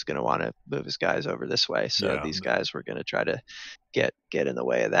he was going to want to move his guys over this way. So these guys were going to try to get in the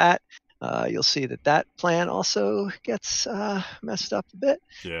way of that. You'll see that plan also gets messed up a bit,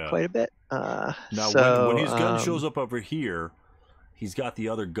 quite a bit. Now, when his gun shows up over here, he's got the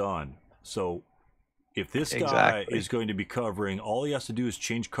other gun. So if this guy is going to be covering, all he has to do is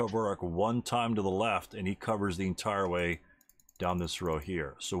change cover arc one time to the left, and he covers the entire way down this row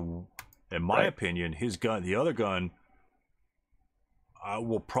here. So, in my opinion, his gun, the other gun,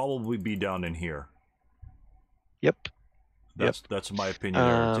 will probably be down in here. Yep. That's my opinion.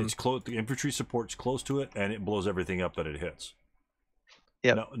 It's close. The infantry support's close to it, and it blows everything up that it hits.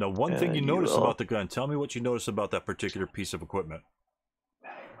 Yep. Now, one thing you notice about the gun. Tell me what you notice about that particular piece of equipment.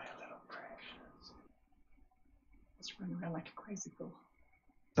 just running around like a crazy fool.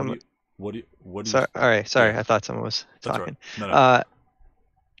 What do you? All right, sorry, Yeah. I thought someone was That's talking. right. No.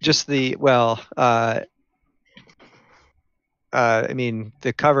 Just I mean,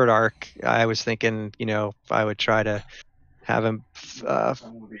 the covered arc, I was thinking, I would try to have him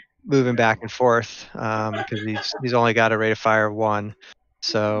moving back and forth because he's only got a rate of fire of 1.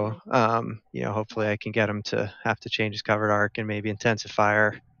 So, hopefully I can get him to have to change his covered arc and maybe intensive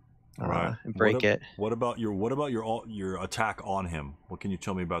fire Right. and break it. What about your attack on him? What can you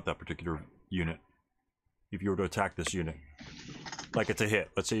tell me about that particular unit? If you were to attack this unit, like it's a hit.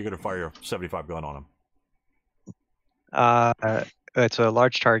 Let's say you're going to fire your 75 gun on him. It's a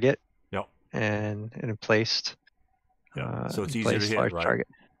large target. Yep. And placed. Yeah. So it's easier to hit, large right? Target.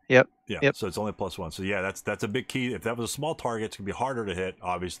 Yep. Yeah. Yep. So it's only +1. So yeah, that's a big key. If that was a small target, it's gonna be harder to hit.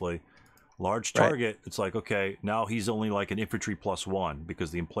 Obviously, large target, It's like, okay, now he's only like an infantry +1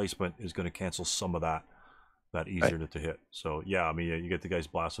 because the emplacement is going to cancel some of that easier to hit. So yeah, I mean, you get the guys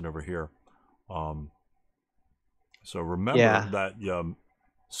blasting over here. So remember that.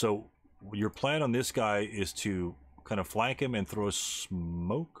 So your plan on this guy is to kind of flank him and throw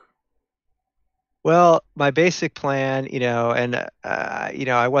smoke. Well, my basic plan, and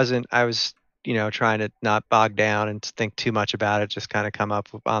I was, trying to not bog down and think too much about it, just kind of come up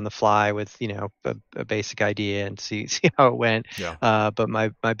on the fly with, a basic idea and see how it went. Yeah. But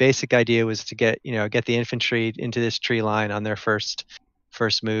my basic idea was to get the infantry into this tree line on their first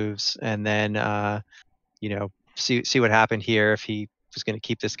moves, and then, see what happened here, if he was going to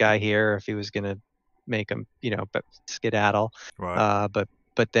keep this guy here, or if he was going to make him, skedaddle. Right.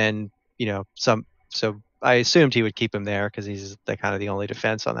 But then, so I assumed he would keep him there because he's kind of the only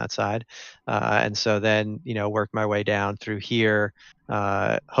defense on that side. And so then, work my way down through here,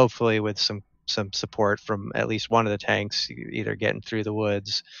 hopefully with some support from at least one of the tanks, either getting through the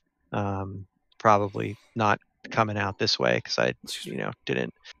woods, probably not coming out this way because I,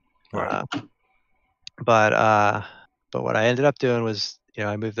 didn't. Right. But what I ended up doing was,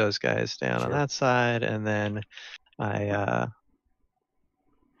 I moved those guys down on that side, and then I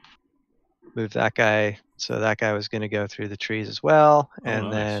moved that guy. So that guy was going to go through the trees as well.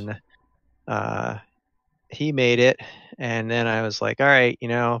 And nice. then he made it. And then I was like, all right,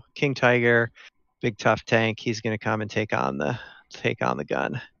 King Tiger, big tough tank. He's going to come and take on the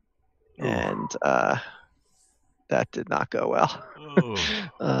gun. Ooh. And that did not go well.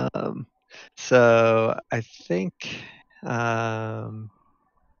 Oh. So I think, so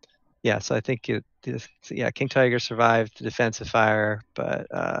I think King Tiger survived the defensive fire, but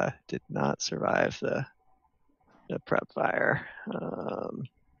did not survive the prep fire.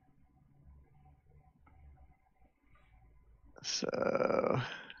 So.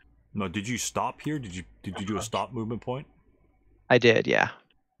 No, did you stop here? Did you do a stop movement point? I did, yeah.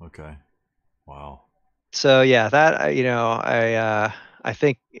 Okay. Wow. So yeah, that I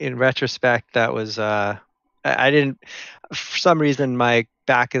think in retrospect that was I didn't, for some reason, my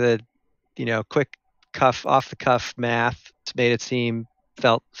back of the quick off the cuff math made it seem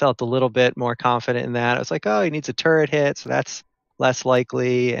felt a little bit more confident in that. I was like, oh, he needs a turret hit, so that's less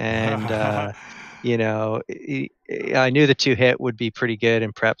likely, and I knew the 2-hit would be pretty good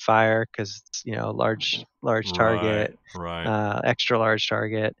in prep fire because it's large target, right. Extra large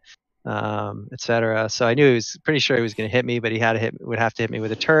target, etc. So I knew he was pretty sure he was going to hit me, but he would have to hit me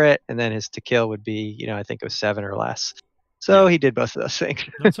with a turret, and then his to kill would be I think it was 7 or less. So he did both of those things.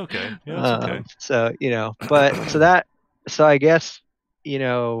 That's okay. Yeah, that's okay. So so I guess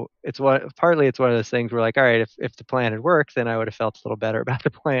it's partly it's one of those things where, like, all right, if the plan had worked, then I would have felt a little better about the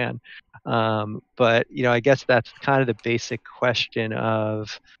plan. But I guess that's kind of the basic question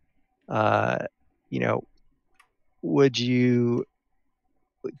of, do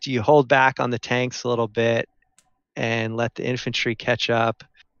you hold back on the tanks a little bit and let the infantry catch up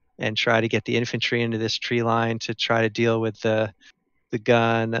and try to get the infantry into this tree line to try to deal with the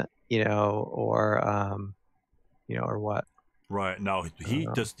gun, or what? Right. Now he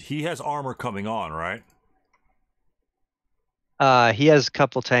has armor coming on, right? He has a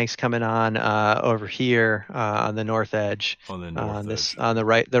couple tanks coming on over here on the north edge. On the north edge. On the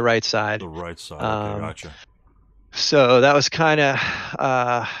right side. The right side. Okay, gotcha. So that was kind of,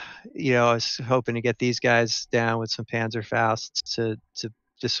 I was hoping to get these guys down with some Panzerfausts to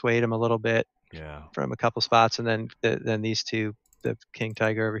dissuade them a little bit. Yeah. From a couple spots, and then these two, the King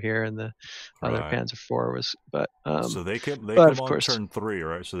Tiger over here and the other Panzer IV was, but so they come on turn 3,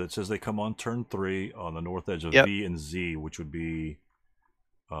 right? So that says they come on turn 3 on the north edge of V and Z, which would be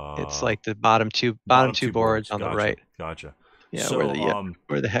it's like the bottom two boards on the right. Gotcha. Yeah, so,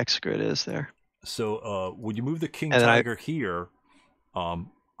 where the hex grid is there. So would you move the King Tiger here? I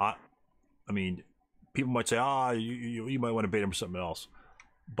mean, people might say, you might want to bait him for something else.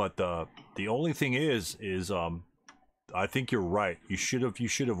 But the only thing is I think you're right. You should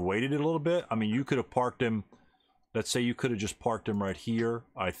have waited a little bit. I mean, you could have parked him. Let's say you could have just parked him right here.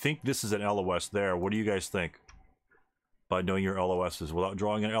 I think this is an LOS there. What do you guys think? By knowing your LOSs, without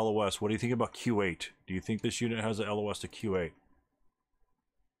drawing an LOS, what do you think about Q8? Do you think this unit has an LOS to Q8?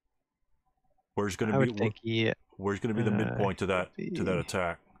 Where's going to be? Where's going to be the midpoint to that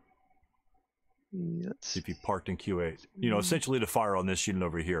attack? If you parked in Q8, you know, essentially to fire on this unit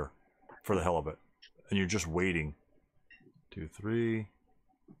over here, for the hell of it, and you're just waiting. 2, 3.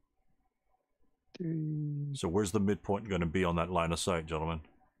 So where's the midpoint going to be on that line of sight, gentlemen?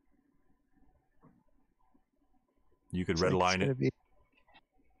 You could red line it. Be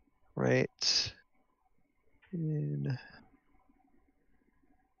right in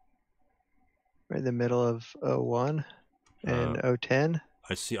the middle of 01 and 010.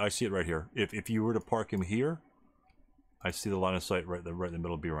 I see it right here. If you were to park him here, I see the line of sight right in the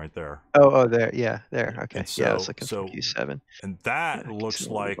middle would be right there. Oh, there, yeah, there. Okay, so, yeah, I was looking for Q7. And that looks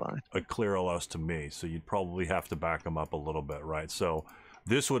like a clear LS to me. So you'd probably have to back them up a little bit, right? So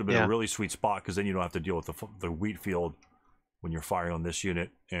this would have been a really sweet spot because then you don't have to deal with the wheat field when you're firing on this unit,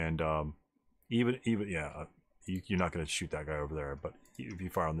 and you're not going to shoot that guy over there. But if you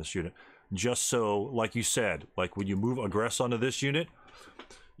fire on this unit, just so, like you said, like when you move aggress onto this unit,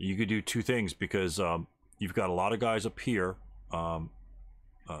 you could do two things because you've got a lot of guys up here. I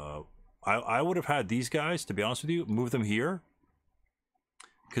would have had these guys, to be honest with you, move them here,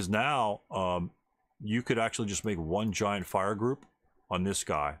 because now you could actually just make one giant fire group on this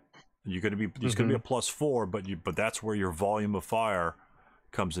guy. You're going to be he's going to be a +4, but that's where your volume of fire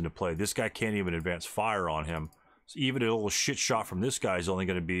comes into play. This guy can't even advance fire on him. So even a little shit shot from this guy is only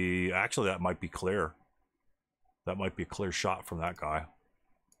going to be, actually that might be clear. That might be a clear shot from that guy.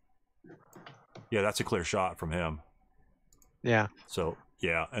 Yeah, that's a clear shot from him. Yeah. So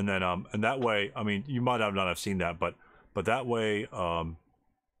yeah, and then and that way, I mean, you might have not have seen that, but that way.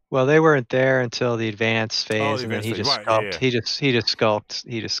 Well, they weren't there until the advance phase, and then he just right, sculpted. He just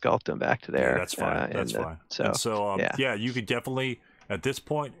sculpted them back to there. Yeah, that's fine. That's fine. So yeah, you could definitely at this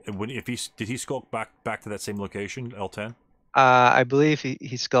point, did he skulk back to that same location, L10? I believe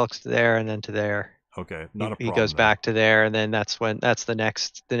he skulks to there and then to there. Okay, not a problem. He goes back to there, and then that's the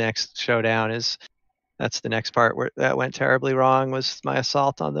next showdown is. That's the next part where that went terribly wrong. Was my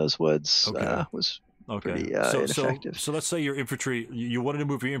assault on those woods was pretty ineffective. So let's say your infantry, you wanted to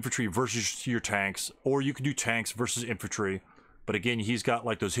move your infantry versus your tanks, or you could do tanks versus infantry, but again, he's got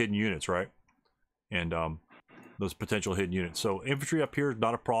like those hidden units, right? And those potential hidden units. So infantry up here is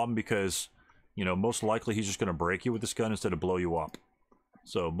not a problem because, you know, most likely he's just going to break you with this gun instead of blow you up.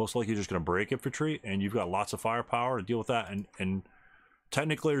 So most likely you're just going to break infantry, and you've got lots of firepower to deal with that. And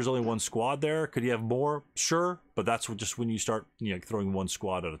technically there's only one squad there. Could you have more? Sure, but that's just when you start, you know, throwing one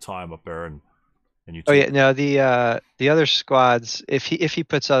squad at a time up there, and you. Oh yeah, no, the other squads, if he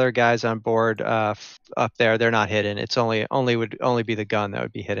puts other guys on board up there, they're not hidden. It's would only be the gun that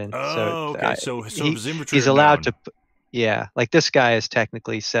would be hidden. Oh, okay. So his infantry. He's allowed to. Yeah, like this guy is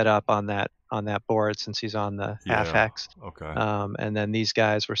technically set up on that board since he's on the half hex. Okay. And then these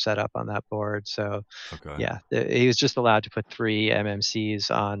guys were set up on that board. So okay. Yeah, he was just allowed to put 3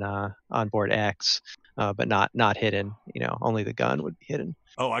 MMCs on board X, but not hidden. You know, only the gun would be hidden.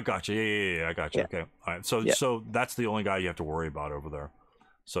 Oh, I got you. Yeah, I got you. Yeah. Okay. All right. So that's the only guy you have to worry about over there.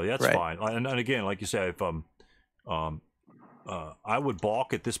 So that's fine. And again, like you said, if I would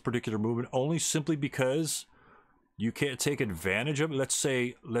balk at this particular movement only simply because you can't take advantage of it. Let's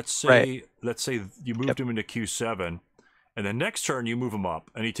say you moved him into Q7, and then next turn you move him up,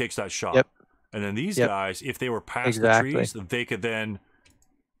 and he takes that shot. And then these guys, if they were past the trees, they could then,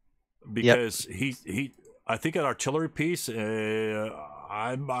 because I think an artillery piece.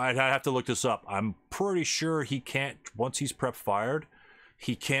 I'd have to look this up. I'm pretty sure he can't, once he's prep fired,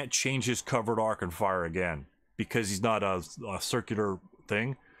 he can't change his covered arc and fire again because he's not a circular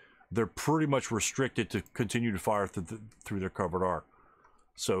thing. They're pretty much restricted to continue to fire through their covered arc.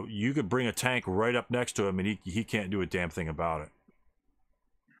 So you could bring a tank right up next to him, and he can't do a damn thing about it.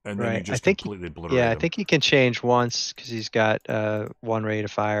 And then you just completely obliterate him. I think he can change once because he's got 1 rate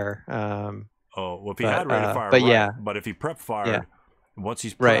of fire. Well, if he had rate of fire, but if he prep fired, once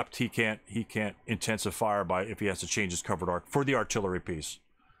he's prepped, he can't intensive fire by if he has to change his covered arc for the artillery piece.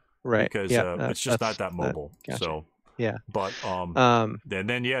 Right. Because it's just not that mobile. Gotcha. So. Yeah. But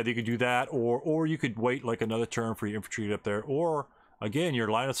then you could do that, or you could wait like another turn for your infantry up there, or again your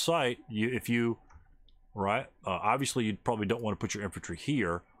line of sight. Obviously you probably don't want to put your infantry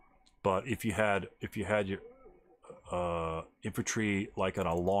here, but if you had your infantry like on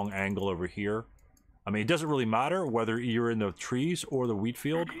a long angle over here, I mean, it doesn't really matter whether you're in the trees or the wheat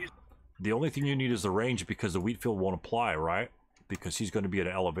field. The only thing you need is the range, because the wheat field won't apply, right? Because he's going to be at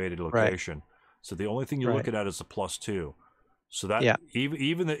an elevated location. So the only thing you're looking at is the +2. So that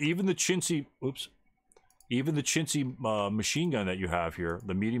even the chintzy even the chintzy machine gun that you have here,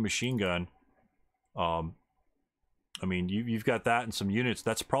 the medium machine gun, I mean, you've got that and some units.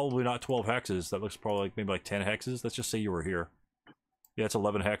 That's probably not 12 hexes. That looks probably like maybe like 10 hexes. Let's just say you were here. Yeah, it's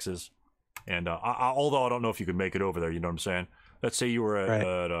 11 hexes. And although I don't know if you could make it over there, you know what I'm saying? Let's say you were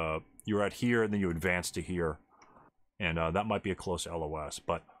at here and then you advance to here, and that might be a close LOS.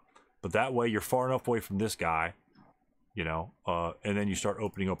 But that way you're far enough away from this guy, you know, and then you start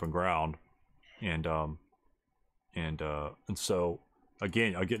opening open ground, and so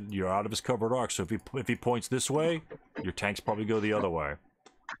again, you're out of his covered arc. So if he points this way, your tanks probably go the other way,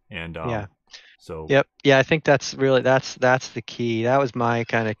 and So Yep. Yeah, I think that's really that's the key. That was my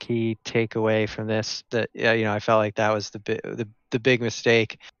kind of key takeaway from this. That you know, I felt like that was the big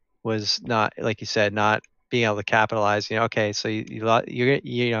mistake, was not, like you said, not being able to capitalize. You know, okay, so you're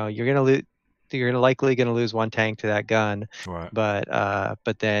likely gonna lose one tank to that gun, right.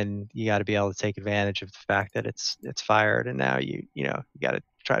 but then you got to be able to take advantage of the fact that it's fired, and now you got to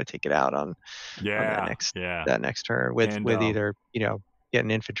try to take it out on that next turn with either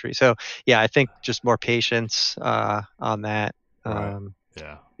getting infantry. So yeah, I think just more patience on that. Right.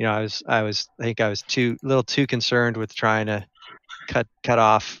 I think I was a little too concerned with trying to cut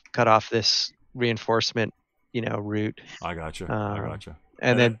off this reinforcement route. I gotcha.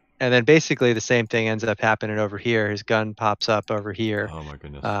 And then basically the same thing ends up happening over here. His gun pops up over here. Oh my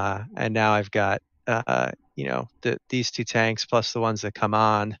goodness. And now I've got these two tanks plus the ones that come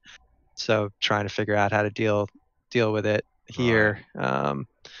on. So trying to figure out how to deal with it here. Right.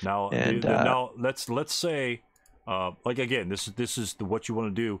 Now let's say, like again, this is what you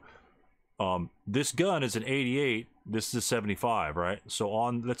want to do. This gun is an 88. This is a 75, right? So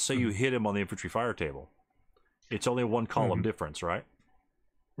let's say you hit him on the infantry fire table. It's only a 1 column difference, right?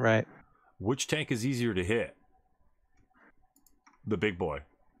 Right. Which tank is easier to hit? The big boy.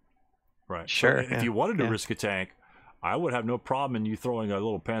 Right. Sure. So if you wanted to risk a tank, I would have no problem in you throwing a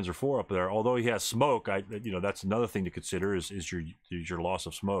little Panzer IV up there. Although he has smoke, that's another thing to consider is your loss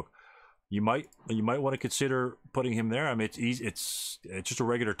of smoke. You might want to consider putting him there. I mean, it's easy. It's just a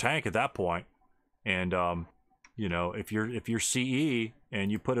regular tank at that point. And if you're CE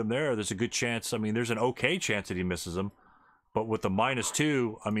and you put him there, there's a good chance. I mean, there's an okay chance that he misses him. But with the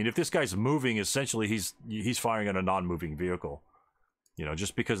 -2, I mean, if this guy's moving, essentially he's firing at a non-moving vehicle.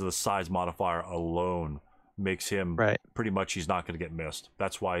 Just because of the size modifier alone makes him pretty much he's not going to get missed.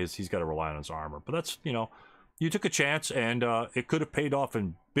 That's why he's got to rely on his armor. But that's you took a chance, and it could have paid off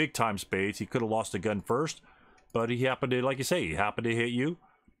in big time spades. He could have lost a gun first, but he happened to, like you say, he happened to hit you,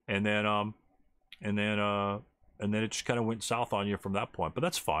 and then it just kind of went south on you from that point. But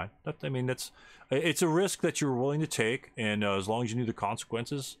that's fine. It's a risk that you're willing to take, and as long as you knew the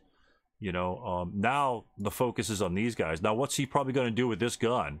consequences, now the focus is on these guys. Now, what's he probably going to do with this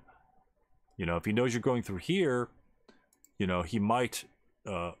gun? If he knows you're going through here, he might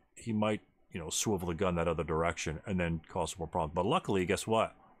swivel the gun that other direction and then cause some more problems. But luckily, guess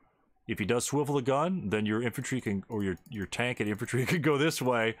what? If he does swivel the gun, then your infantry or your tank and infantry can go this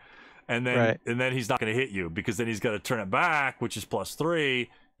way, and then he's not going to hit you, because then he's got to turn it back, which is +3,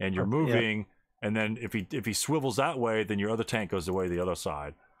 and you're moving. Yep. And then if he swivels that way, then your other tank goes away the other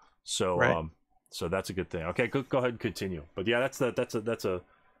side. So so that's a good thing. Okay, go ahead and continue. But yeah, that's a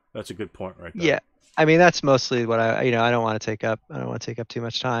good point right there. Yeah, I mean, that's mostly what I don't want to take up too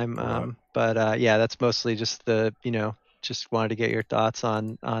much time. But yeah, that's mostly just just wanted to get your thoughts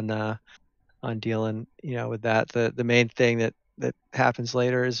on dealing with that. The main thing that happens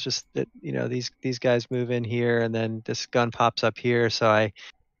later is just that these guys move in here, and then this gun pops up here. So I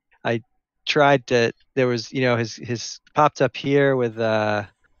tried to, there was his popped up here with the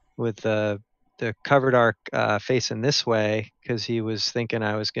covered arc facing this way, because he was thinking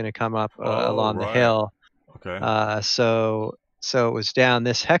I was going to come up along the hill. Okay. So it was down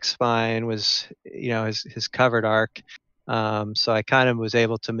this hex spine was his covered arc. So I kind of was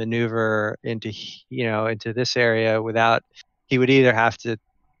able to maneuver into this area without, he would either have to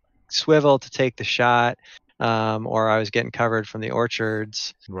swivel to take the shot, or I was getting covered from the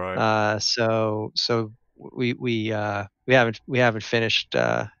orchards. Right. So we haven't finished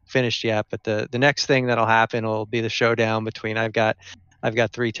yet, but the next thing that'll happen will be the showdown between, I've got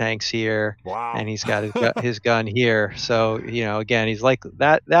 3 tanks here. Wow. And he's got his gun here. So again, he's like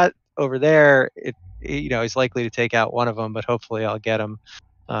that over there. He's likely to take out one of them, but hopefully I'll get him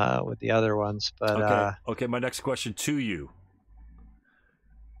with the other ones. But okay. My next question to you: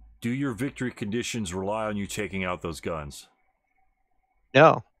 do your victory conditions rely on you taking out those guns?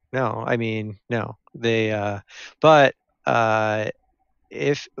 No, I mean, no. They, but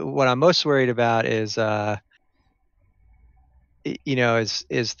if what I'm most worried about is, you know, is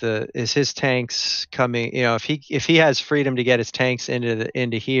his tanks coming? You know, if he has freedom to get his tanks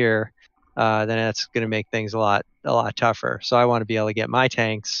into here, then that's going to make things a lot tougher. So I want to be able to get my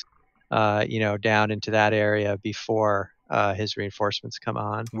tanks, you know, down into that area before his reinforcements come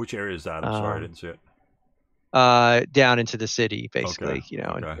on. Which area is that? I'm sorry, I didn't see it. Down into the city, basically, Okay, you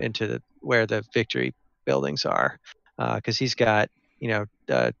know, okay. into where the victory buildings are, because he's got, you know,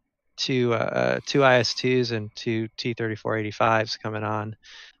 two IS-2s and two T-34-85s coming on,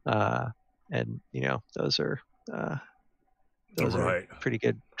 and you know those are Right. pretty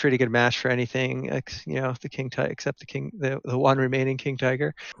good match for anything, you know, the except the one remaining King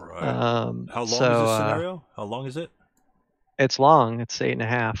Tiger. Right. How long is So this scenario? How long is it? it's long. It's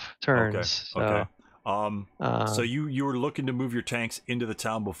 8.5 Okay. turns. Okay. So So you were looking to move your tanks into the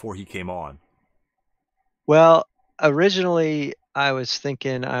town before he came on. well, originally I was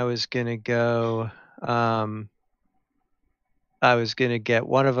thinking I was gonna go. I was gonna get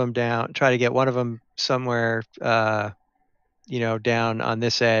one of them down. Try to get one of them somewhere, you know, down on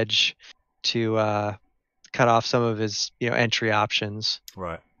this edge to cut off some of his, you know, entry options.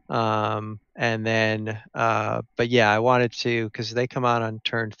 Right. And then, but yeah, I wanted to, because they come on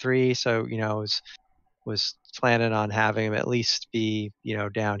turn 3, so you know, was planning on having him at least be, you know,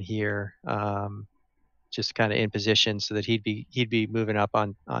 down here, just kind of in position so that he'd be moving up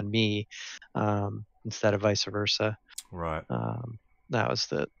on me, instead of vice versa. Right. That was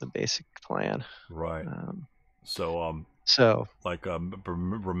the basic plan. Right. So like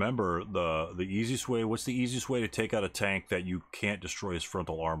remember the easiest way. What's the easiest way to take out a tank that you can't destroy his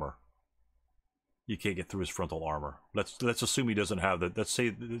frontal armor? You can't get through his frontal armor. Let's assume he doesn't have that. Let's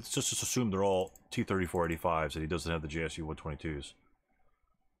just assume they're all T-34-85s and he doesn't have the JSU 122s.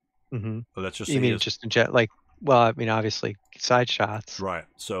 mm-hmm. Let's just you say mean just like, well, I mean, obviously side shots. Right.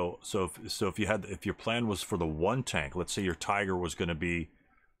 So if your plan was for the one tank, let's say your Tiger was going to be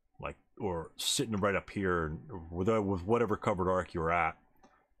like, or sitting right up here with whatever covered arc you're at,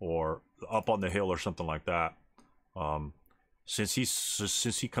 or up on the hill or something like that. Since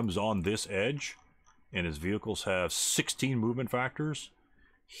he comes on this edge, and his vehicles have 16 movement factors,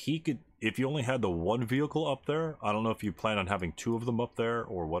 he could, if you only had the one vehicle up there, I don't know if you plan on having 2 of them up there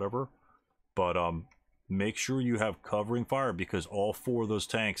or whatever, but make sure you have covering fire, because all 4 of those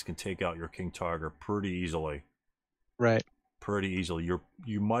tanks can take out your King Tiger pretty easily. Right. Pretty easily.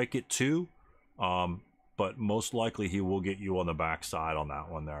 You might get 2, but most likely he will get you on the backside on that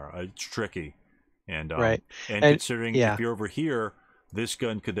one there. It's tricky. And right. And considering yeah. if you're over here, this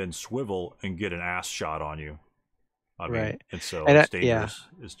gun could then swivel and get an ass shot on you. I mean, right. and so and it's dangerous.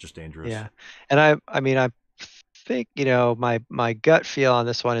 Yeah. It's just dangerous. Yeah. And I mean, I think, you know, my gut feel on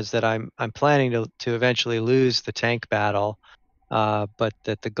this one is that I'm planning to eventually lose the tank battle, but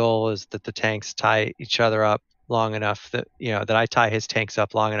that the goal is that the tanks tie each other up long enough that, you know, that I tie his tanks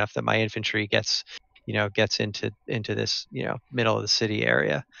up long enough that my infantry gets into this, you know, middle of the city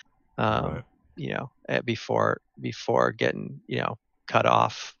area, Right. you know, before getting, you know, cut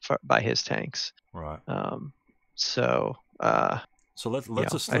off by his tanks. Right. So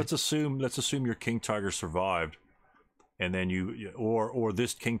let's assume your King Tiger survived, and then or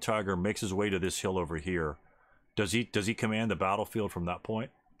this King Tiger makes his way to this hill over here. Does he command the battlefield from that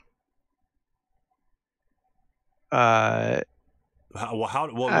point? Let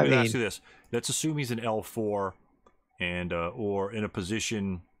me ask you this. Let's assume he's an L4 and or in a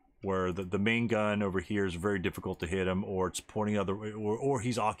position where the main gun over here is very difficult to hit him, or it's pointing other way, or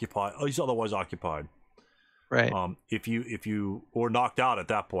he's occupied. He's otherwise occupied. Right. If you or knocked out at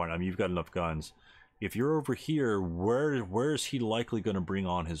that point, I mean, you've got enough guns. If you're over here, where is he likely going to bring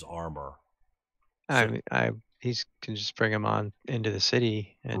on his armor? He can just bring him on into the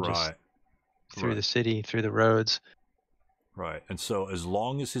city and just through the city, through the roads. Right. And so as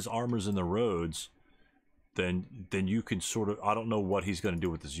long as his armor's in the roads, then you can sort of, I don't know what he's going to do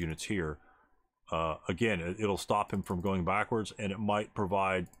with his units here. Again, it'll stop him from going backwards, and it might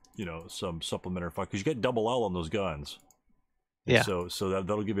provide, you know, some supplementary fight, because you get double L on those guns. And yeah. So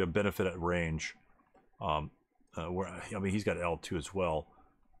that'll give you a benefit at range. Where I mean, he's got L2 as well,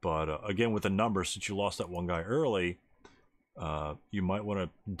 but again, with the numbers, since you lost that one guy early, you might want to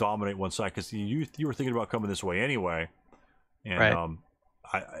dominate one side, because you were thinking about coming this way anyway, and right.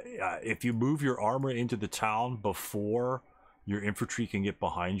 If you move your armor into the town before your infantry can get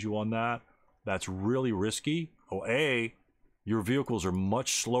behind you on that, that's really risky. Your vehicles are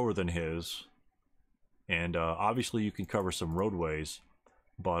much slower than his, and obviously you can cover some roadways,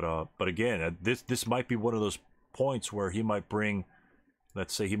 But again, this might be one of those points where he might bring,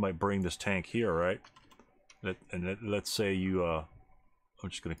 let's say he might bring this tank here, right? Let's say you, I'm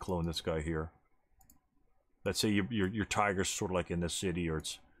just gonna clone this guy here. Let's say your tiger's sort of like in this city, or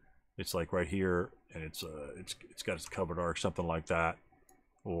it's like right here, and it's got its covered arc, something like that,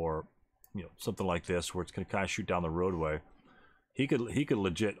 or something like this, where it's gonna kind of shoot down the roadway. He could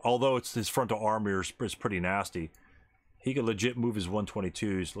legit, although his frontal armor is pretty nasty. He could legit move his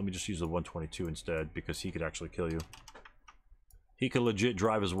 122s. Let me just use the 122 instead, because he could actually kill you. He could legit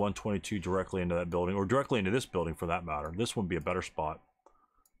drive his 122 directly into that building, or directly into this building for that matter. This would be a better spot.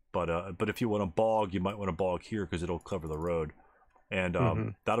 But if you want to bog, you might want to bog here because it'll cover the road. And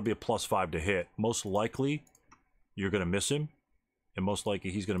that'll be a +5 to hit. Most likely, you're going to miss him. And most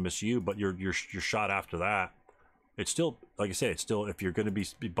likely, he's going to miss you. But your shot after that, it's still, like I say, it's still, if you're going to be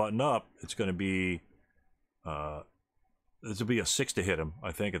buttoned up, it's going to be... this will be a 6 to hit him,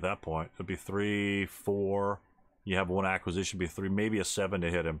 I think, at that point. It'll be 3, 4. You have one acquisition, be 3, maybe a 7 to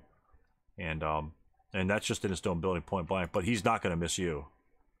hit him. And that's just in a stone building point blank. But he's not going to miss you.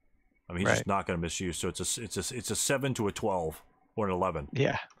 I mean, he's just not going to miss you. So it's a 7 to a 12 or an 11.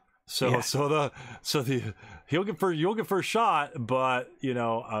 Yeah. So you'll get first shot, but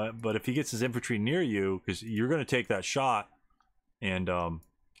but if he gets his infantry near you, because you're going to take that shot, and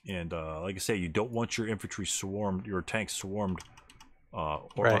like I say, you don't want your infantry swarmed, your tanks swarmed,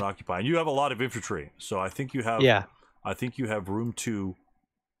 or unoccupied. And you have a lot of infantry, so I think you have I think you have room to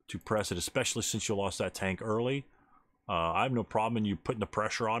press it, especially since you lost that tank early. I have no problem in you putting the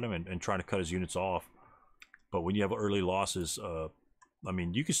pressure on him and trying to cut his units off. But when you have early losses, I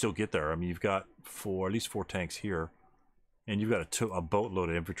mean, you can still get there. I mean, you've got at least 4 tanks here, and you've got a boatload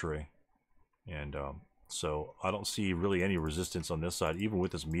of infantry. And so I don't see really any resistance on this side, even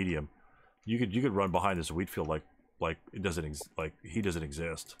with this medium. You could run behind this wheat field like it doesn't he doesn't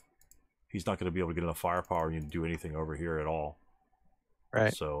exist. He's not going to be able to get enough firepower to do anything over here at all.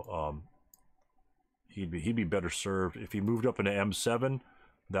 Right. So he'd be better served if he moved up into M7.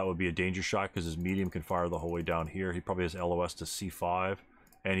 That would be a danger shot because his medium can fire the whole way down here. He probably has LOS to C5,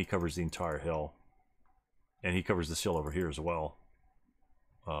 and he covers the entire hill, and he covers this hill over here as well.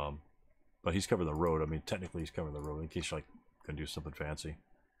 But he's covering the road. I mean, technically he's covering the road in case you're gonna do something fancy.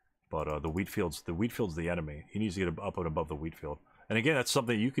 But the wheat field's the enemy. He needs to get up and above the wheat field. And again, that's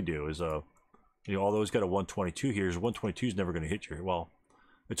something you could do. Is although he's got a 122 here, his 122 is never going to hit you. Well,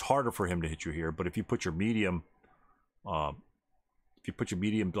 it's harder for him to hit you here. But if you put your medium, like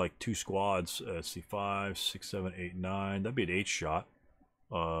 2 squads, see 5, 6, 7, 8, 9, that'd be an 8 shot.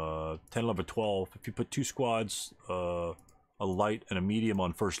 10, 11, 12. If you put 2 squads, a light and a medium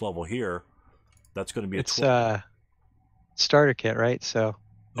on first level here, that's going to be a starter kit, right? So.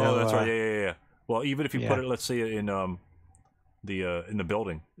 That's right. Yeah. Well, even if you put it, let's say in the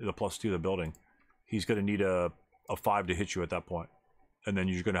building, the +2 of the building, he's going to need a 5 to hit you at that point, and then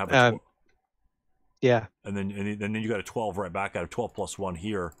you're going to have a 12. And then you got a 12 right back out of 12 + 1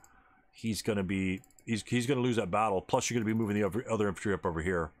 here. He's going to lose that battle. Plus, you're going to be moving the other infantry up over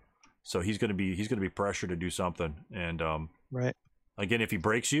here, so he's going to be pressured to do something. And again, if he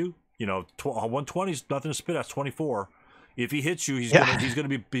breaks you, 120 is nothing to spit at. 24. If he hits you, he's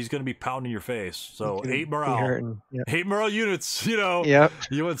gonna be pounding your face. So 8 morale, 8 morale units. You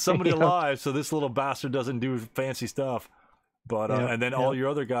want somebody alive, so this little bastard doesn't do fancy stuff. But and then all your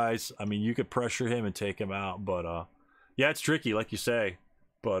other guys, I mean, you could pressure him and take him out. But it's tricky, like you say.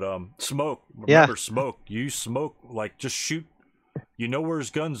 But smoke, remember smoke. Use smoke, just shoot. You know where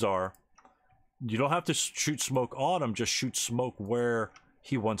his guns are. You don't have to shoot smoke on him. Just shoot smoke where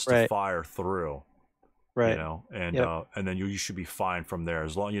he wants to fire through. Right. And then you should be fine from there.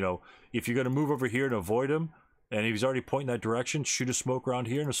 As long, if you're going to move over here to avoid him, and if he's already pointing that direction, shoot a smoke around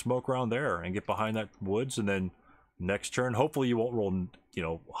here and a smoke around there, and get behind that woods. And then next turn, hopefully you won't roll,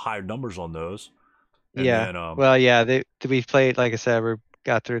 high numbers on those. And then, we played, like I said, we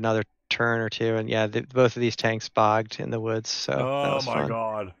got through another turn or two, and both of these tanks bogged in the woods. So that was fun.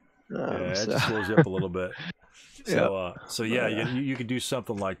 God, it just slows you up a little bit. You could do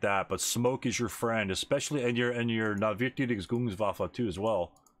something like that, but smoke is your friend, especially and your Nachrichtigungswaffe too as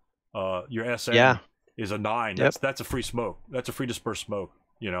well. Your SM is a 9. That's a free smoke. That's a free dispersed smoke.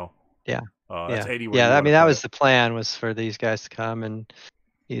 That's 80. I mean, that was the plan, was for these guys to come and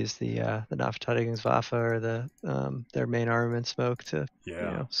use the Nachrichtigungswaffe or their main armament smoke to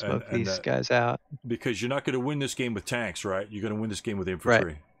smoke these guys out. Because you're not going to win this game with tanks, right? You're going to win this game with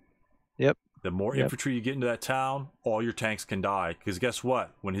infantry. Right. Yep. The more infantry you get into that town, all your tanks can die. Because guess what?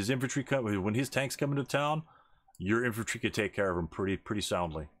 When his tanks come into town, your infantry can take care of him pretty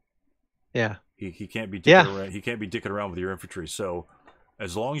soundly. Yeah. He can't be dicking around. He can't be dicking around with your infantry. So,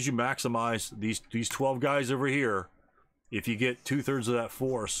 as long as you maximize these 12 guys over here, if you get 2/3 of that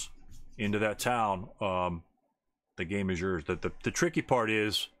force into that town, the game is yours. The tricky part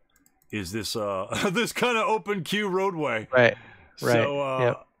is this this kind of open queue roadway. Right. So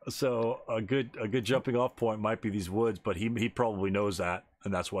Yep. so a good jumping off point might be these woods, but he probably knows that,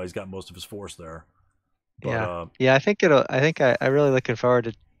 and that's why he's got most of his force there. But, yeah. I think I really looking forward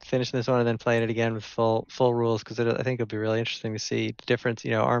to finishing this one and then playing it again with full rules, because I think it'll be really interesting to see the difference.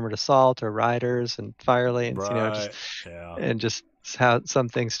 Armored assault or riders and fire lanes. right, And just how some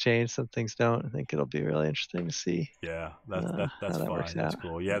things change, some things don't. I think it'll be really interesting to see. Yeah, that's how that fine. works That's out.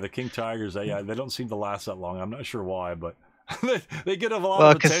 cool. Yeah, the King Tigers, they don't seem to last that long. I'm not sure why, but they get a lot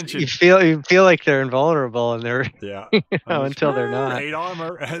Well, of because attention. you feel like they're invulnerable, and they're Yeah, until they're not. 8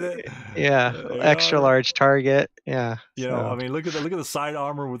 armor. Yeah, 8 extra armor. large target. Yeah, I mean, look at the side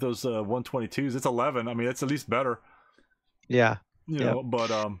armor with those 122s. It's 11. I mean, it's at least better. Yeah.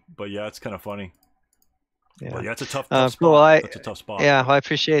 But yeah, it's kind of funny. Yeah. But yeah, it's a tough Cool. spot. That's a tough spot. Yeah, well, I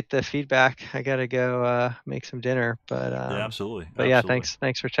appreciate the feedback. I gotta go make some dinner, but yeah, absolutely. But yeah, thanks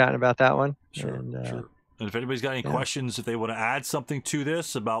for chatting about that one. Sure, and, sure. And if anybody's got any questions, if they want to add something to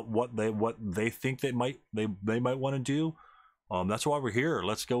this about what they think they might want to do, that's why we're here.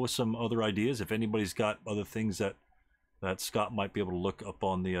 Let's go with some other ideas. If anybody's got other things that Scott might be able to look up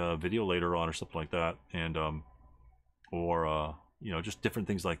on the video later on or something like that, and or just different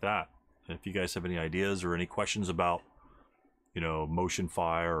things like that. If you guys have any ideas or any questions about motion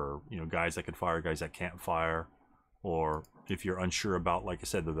fire, or guys that can fire, guys that can't fire, or if you're unsure about, like I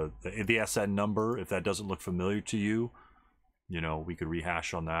said, the SN number, if that doesn't look familiar to you, we could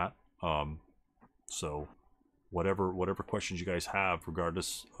rehash on that. So whatever questions you guys have,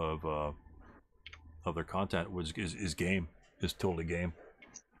 regardless of their content, is game, is totally game.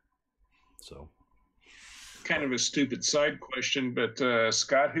 So kind of a stupid side question, but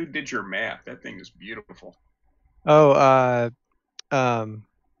Scott, who did your map? That thing is beautiful. Oh, Tony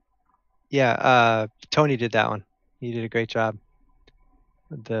did that one. He did a great job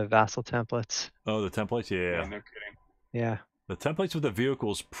with the VASL templates. Oh, the templates, yeah. No kidding. Yeah. The templates with the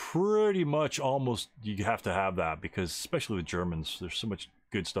vehicles, pretty much almost you have to have that, because especially with Germans, there's so much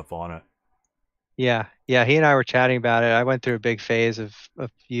good stuff on it. Yeah, he and I were chatting about it. I went through a big phase of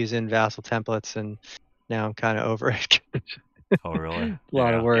using VASL templates, and now I'm kind of over it. Oh, really? A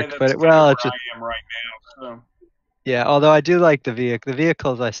lot of work, yeah, but it's where I am right now. So. Yeah, although I do like the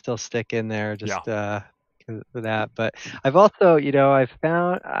vehicles, I still stick in there just for that. But I've also, I've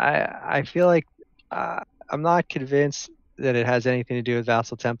found I feel like I'm not convinced that it has anything to do with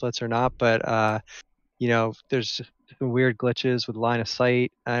VASL templates or not. But there's some weird glitches with line of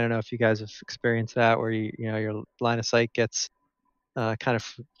sight. I don't know if you guys have experienced that, where your line of sight gets kind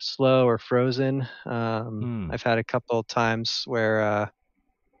of slow or frozen. I've had a couple times where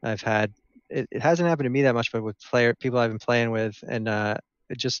I've had. It hasn't happened to me that much, but with people I've been playing with, and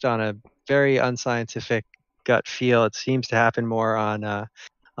just on a very unscientific gut feel, it seems to happen more on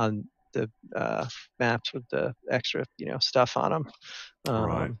the maps with the extra stuff on them.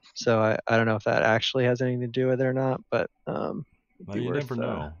 Right. So I don't know if that actually has anything to do with it or not, but well, you never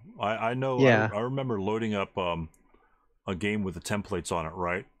know. I know. Yeah. I remember loading up a game with the templates on it,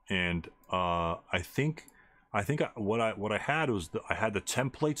 right? And I think what I had was I had the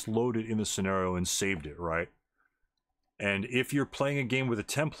templates loaded in the scenario and saved it, right? And if you're playing a game with the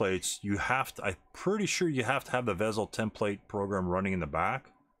templates, you have to. I'm pretty sure you have to have the VASL template program running in the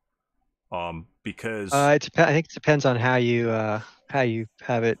back. Because I think it depends on how you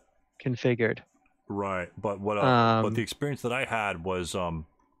have it configured. Right, but but the experience that I had was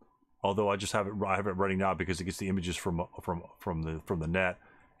although I have it running now because it gets the images from the net.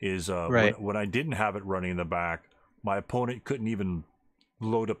 Is when I didn't have it running in the back, my opponent couldn't even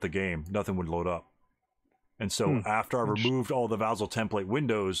load up the game. Nothing would load up. And so after I removed all the VASL template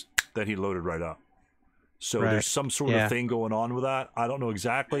windows, then he loaded right up. So there's some sort of thing going on with that. I don't know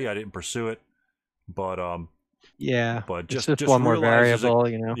exactly. I didn't pursue it, but but just one more variable,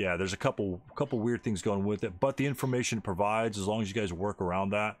 Yeah, there's a couple weird things going with it, but the information it provides, as long as you guys work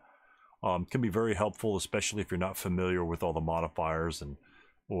around that, can be very helpful, especially if you're not familiar with all the modifiers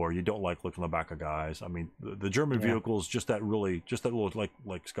or you don't like looking on the back of guys. I mean, the German vehicles, just that little,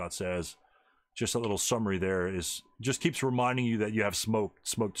 like Scott says, just a little summary there just keeps reminding you that you have smoked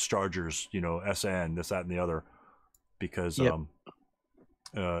dischargers, SN, this, that, and the other, because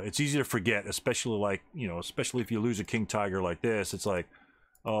it's easy to forget, especially especially if you lose a King Tiger like this. It's like,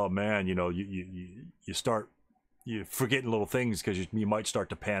 oh man, you start forgetting little things because you might start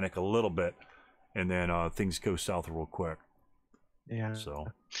to panic a little bit, and then things go south real quick. Yeah. So,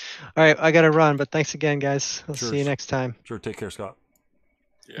 all right, I gotta run, but thanks again, guys. I'll see you next time. Sure. Take care, Scott.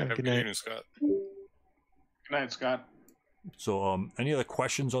 Yeah, have a good good night. evening, Scott. Good night, Scott. So, any other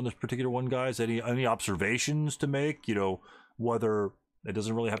questions on this particular one, guys? Any observations to make? You know, whether it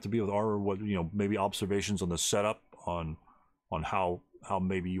doesn't really have to be with our, what, you know, maybe observations on the setup, on how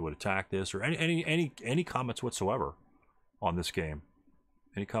maybe you would attack this, or any comments whatsoever on this game.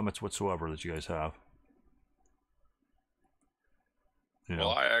 Any comments whatsoever that you guys have? You know?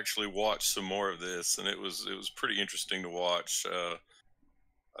 Well, I actually watched some more of this, and it was pretty interesting to watch. I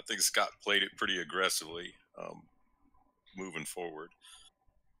think Scott played it pretty aggressively, moving forward.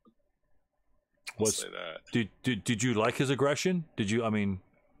 I'll say that. Did you like his aggression? Did you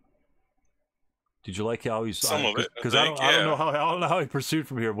like how he's Some of it? Because I don't know how he pursued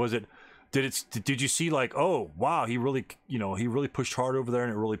from here. Was it? Did you see like, oh wow, he really pushed hard over there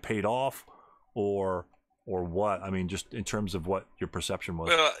and it really paid off, or what? I mean, just in terms of what your perception was.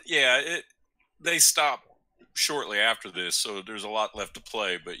 Well, yeah, they stopped shortly after this, so there's a lot left to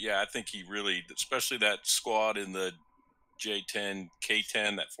play. But yeah, I think he really, especially that squad in the J10,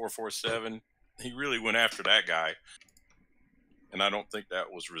 K10, that 447, he really went after that guy. And I don't think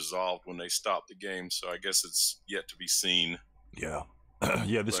that was resolved when they stopped the game. So I guess it's yet to be seen. Yeah,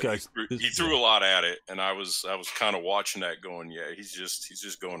 yeah. He threw a lot at it, and I was kind of watching that, going, yeah, he's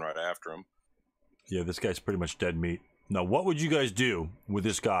just going right after him. Yeah, this guy's pretty much dead meat. Now, what would you guys do with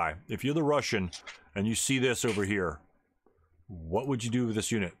this guy if you're the Russian and you see this over here? What would you do with this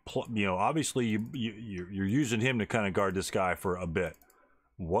unit? You know, obviously you're using him to kind of guard this guy for a bit.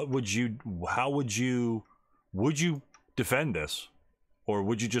 How would you defend this, or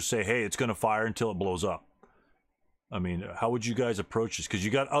would you just say, hey, it's going to fire until it blows up? I mean, how would you guys approach this? Because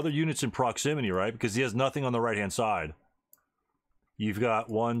you got other units in proximity, right? Because he has nothing on the right hand side. You've got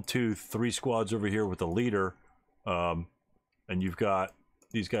 1, 2, 3 squads over here with the leader, and you've got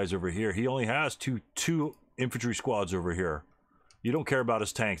these guys over here. He only has two infantry squads over here. You don't care about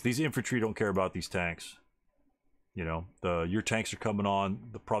his tanks. These infantry don't care about these tanks. You know, your tanks are coming on.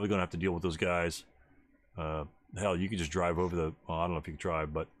 They're probably going to have to deal with those guys. Hell, you could just drive over the. Well, I don't know if you can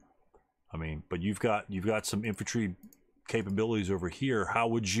drive, but I mean, but you've got some infantry capabilities over here. How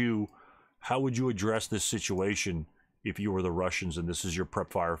would you address this situation if you were the Russians and this is your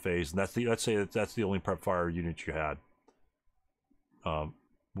prep fire phase? And let's say that's the only prep fire unit you had.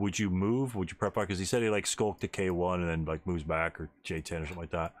 Would you move? Would you prep fire? Because he said he like skulked to K1 and then like moves back, or J10 or something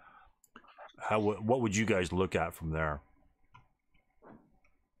like that. What would you guys look at from there?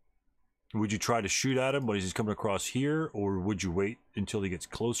 Would you try to shoot at him when he's coming across here, or would you wait until he gets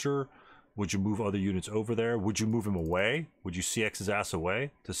closer? Would you move other units over there? Would you move him away? Would you CX his ass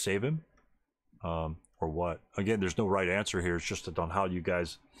away to save him? Or what? Again, there's no right answer here. It's just on how you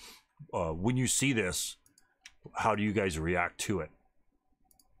guys, when you see this, how do you guys react to it?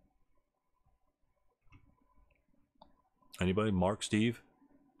 Anybody? Mark, Steve,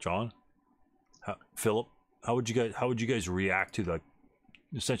 John, Philip? How would you guys react to the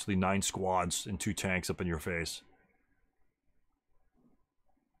essentially 9 squads and 2 tanks up in your face?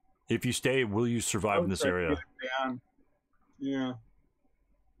 If you stay, will you survive in this area? Yeah.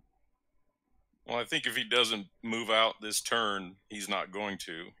 Well, I think if he doesn't move out this turn, he's not going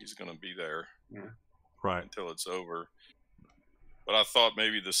to. He's going to be there, right, until it's over. But I thought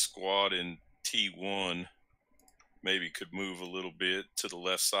maybe the squad in T1 maybe could move a little bit to the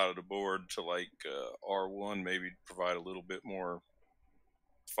left side of the board to like R1, maybe provide a little bit more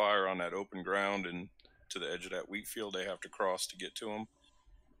fire on that open ground and to the edge of that wheat field they have to cross to get to him.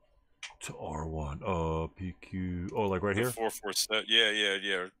 To R1, PQ. Oh, like right here? 447.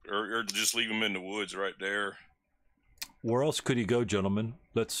 Yeah. Or just leave him in the woods right there. Where else could he go, gentlemen?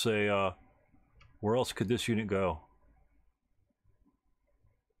 Let's say, where else could this unit go?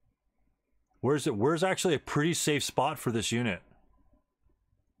 Where's actually a pretty safe spot for this unit?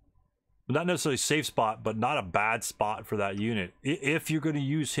 Not necessarily a safe spot, but not a bad spot for that unit. If you're going to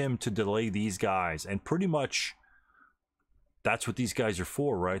use him to delay these guys, and pretty much that's what these guys are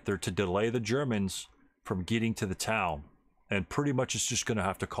for, right? They're to delay the Germans from getting to the town. And pretty much it's just going to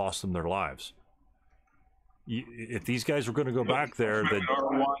have to cost them their lives. If these guys were going to go back there, then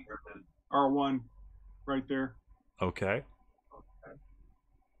R1 right there. Okay.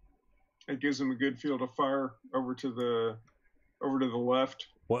 It gives them a good field of fire over to the left.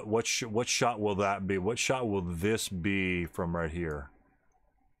 What shot will that be? What shot will this be from right here?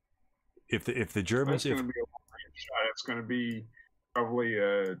 If the Germans, it's going to be a long-range shot. It's going to be probably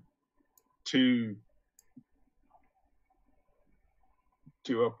a two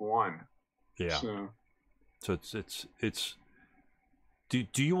up 1. Yeah. So it's. Do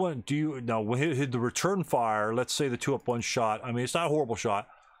you now with the return fire? Let's say the 2 up 1 shot. I mean, it's not a horrible shot,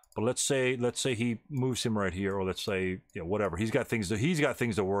 But let's say he moves him right here, or let's say, you know, whatever. He's got things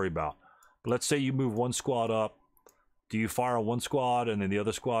to worry about. But let's say you move one squad up. Do you fire on one squad and then the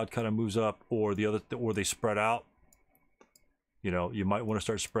other squad kind of moves up, or they spread out? You know, you might want to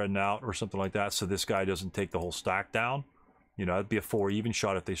start spreading out or something like that, so this guy doesn't take the whole stack down. You know, that'd be a 4 even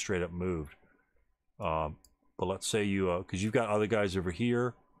shot if they straight up moved. But let's say you, because you've got other guys over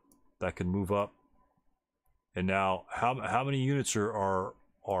here that can move up. And now, how many units are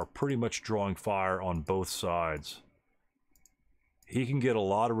pretty much drawing fire on both sides? He can get a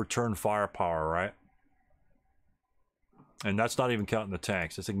lot of return firepower, right? And that's not even counting the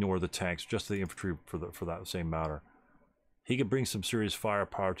tanks. Let's ignore the tanks, just the infantry for that same matter. He could bring some serious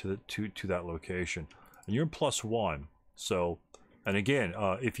firepower to that location. And you're in +1. So, and again,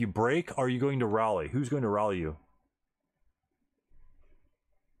 if you break, are you going to rally? Who's going to rally you?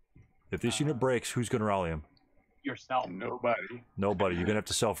 If this unit breaks, who's going to rally him? Yourself. Nobody. Nobody. You're going to have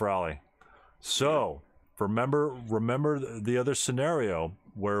to self-rally. So, remember the other scenario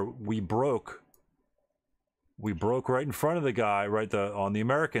where we broke right in front of the guy, right on the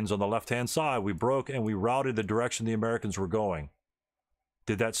Americans on the left-hand side. We broke and we routed the direction the Americans were going.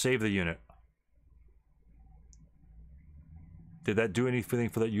 Did that save the unit? Did that do anything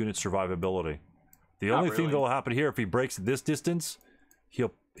for that unit's survivability? The only thing that will happen here, if he breaks this distance,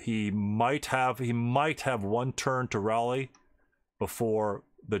 he might have one turn to rally before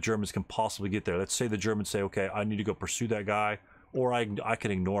the Germans can possibly get there. Let's say the Germans say, okay, I need to go pursue that guy, or I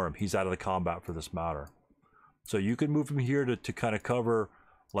can ignore him. He's out of the combat for this matter. So you can move him here to kind of cover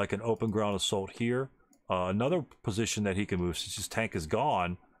like an open ground assault here. Another position that he can move, since his tank is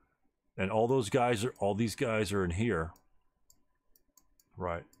gone, and all these guys are in here.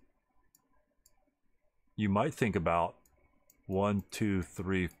 Right. You might think about 1, 2,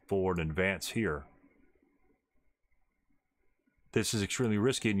 3, 4, and advance here. This is extremely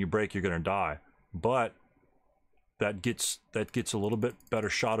risky, and you break, you're going to die. But that gets a little bit better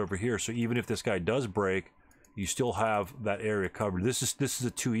shot over here. So even if this guy does break, you still have that area covered. This is a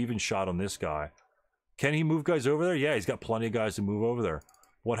 2 even shot on this guy. Can he move guys over there? Yeah, he's got plenty of guys to move over there.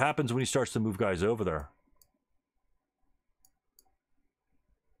 What happens when he starts to move guys over there?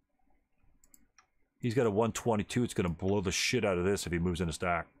 He's got a 122. It's going to blow the shit out of this if he moves in a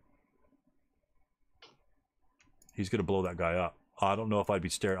stack. He's going to blow that guy up. I don't know if I'd be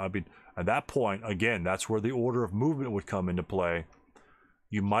staring. At that point, again, that's where the order of movement would come into play.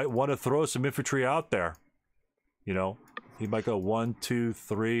 You might want to throw some infantry out there. You know, he might go 1, 2,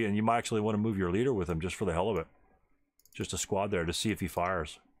 3, and you might actually want to move your leader with him just for the hell of it. Just a squad there to see if he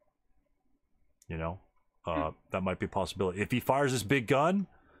fires. You know, that might be a possibility. If he fires this big gun,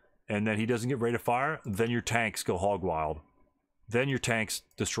 and then he doesn't get ready to fire, then your tanks go hog wild. Then your tanks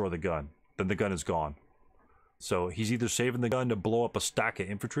destroy the gun. Then the gun is gone. So he's either saving the gun to blow up a stack of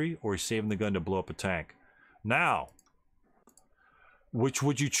infantry, or he's saving the gun to blow up a tank. Now, which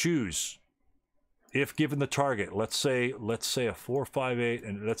would you choose? If given the target, let's say a 4, 5, 8,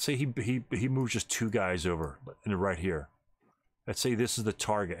 and let's say he moves just 2 guys over right here. Let's say this is the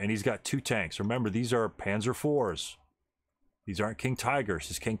target, and he's got 2 tanks. Remember, these are Panzer IVs. These aren't King Tigers.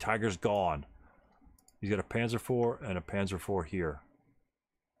 His King Tiger's gone. He's got a Panzer IV and a Panzer IV here,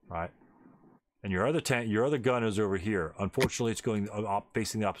 right? And your other gun is over here. Unfortunately, it's going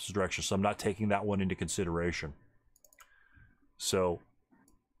facing the opposite direction, so I'm not taking that one into consideration. So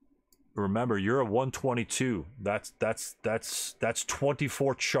remember, you're a 122. That's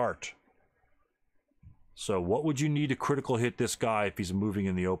 24 chart. So what would you need to critical hit this guy if he's moving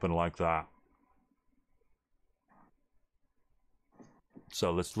in the open like that?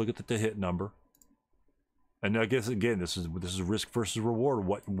 So let's look at the hit number. And I guess again, this is risk versus reward.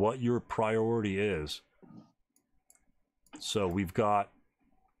 What your priority is. So we've got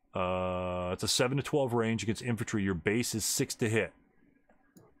it's a 7 to 12 range against infantry. Your base is 6 to hit.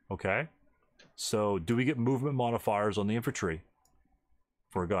 Okay. So do we get movement modifiers on the infantry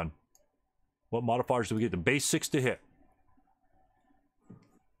for a gun? What modifiers do we get? The base 6 to hit.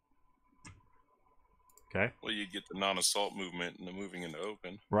 Okay. Well, you get the non-assault movement and the moving in the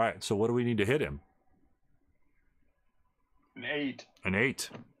open. Right. So what do we need to hit him? An 8. An 8.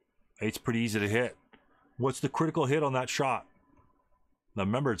 8's pretty easy to hit. What's the critical hit on that shot? Now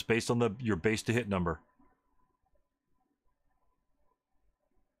remember, it's based on your base to hit number.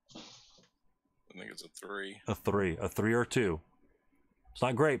 I think it's a 3. A 3. A 3 or 2. It's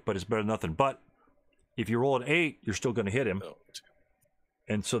not great, but it's better than nothing. But if you roll an 8, you're still going to hit him. Oh,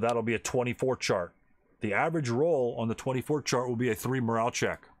 and so that'll be a 24 chart. The average roll on the 24 chart will be a 3 morale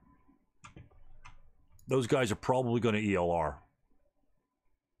check. Those guys are probably going to ELR.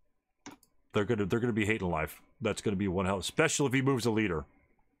 They're gonna be hating life. That's going to be one hell, especially if he moves a leader.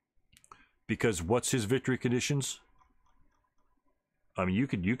 Because what's his victory conditions? I mean, you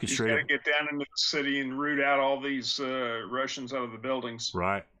could He's straight got to up, get down into the city and root out all these Russians out of the buildings.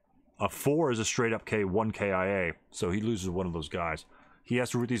 right. A 4 is a straight up K1 KIA, so he loses one of those guys. He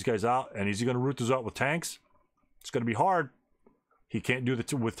has to root these guys out, and is he going to root those out with tanks? It's going to be hard. He can't do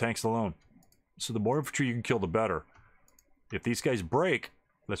it with tanks alone. So the more infantry you can kill, the better. If these guys break,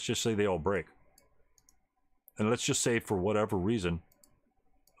 let's just say they all break. And let's just say for whatever reason,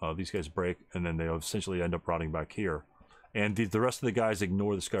 these guys break, and then they essentially end up routing back here. And the rest of the guys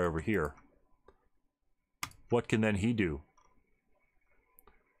ignore this guy over here. What can then he do?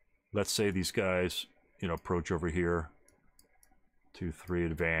 Let's say these guys, you know, approach over here. 2, 3,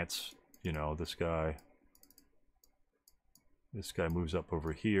 advance. You know, this guy moves up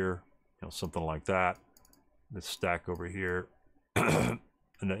over here. You know, something like that. This stack over here. And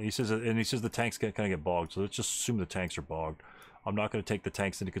then he says the tanks kind of get bogged. So let's just assume the tanks are bogged. I'm not going to take the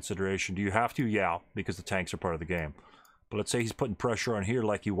tanks into consideration. Do you have to? Yeah, because the tanks are part of the game. But let's say he's putting pressure on here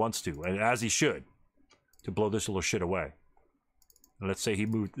like he wants to, and as he should, to blow this little shit away. And let's say he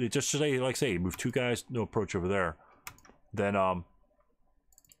moved, just say, like say, he moved 2 guys, no approach over there. Then, and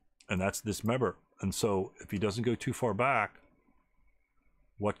that's this member. And so if he doesn't go too far back,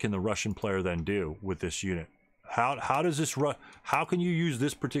 what can the Russian player then do with this unit? How does this how can you use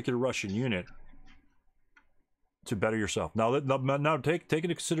this particular Russian unit to better yourself? Now take into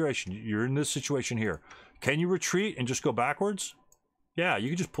consideration, you're in this situation here. Can you retreat and just go backwards? Yeah, you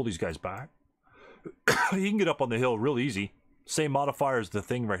can just pull these guys back. He can get up on the hill real easy. Same modifier as the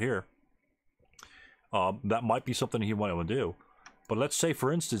thing right here. That might be something he might want to do. But let's say,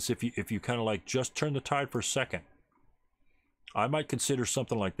 for instance, if you kind of like just turn the tide for a second, I might consider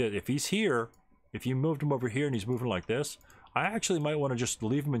something like this. If he's here, if you moved him over here and he's moving like this, I actually might want to just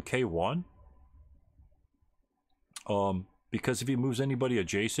leave him in K1. Because if he moves anybody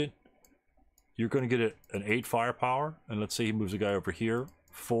adjacent, you're going to get an 8 firepower. And let's say he moves a guy over here,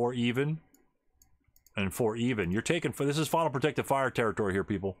 4 even, and 4 even. You're taking for this is final protective fire territory here,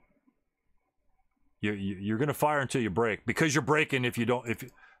 people. You're going to fire until you break, because you're breaking if you don't. If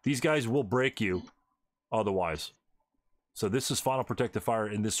these guys will break you, otherwise. So this is final protective fire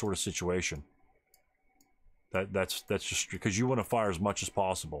in this sort of situation. That's just because you want to fire as much as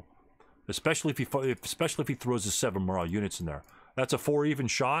possible, especially if he throws his 7 morale units in there. That's a 4 even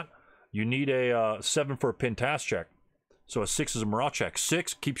shot. You need a 7 for a pin task check. So a 6 is a morale check.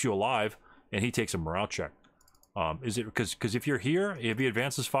 6 keeps you alive, and he takes a morale check. Is it because if you're here, if he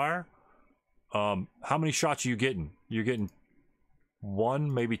advances fire, how many shots are you getting? You're getting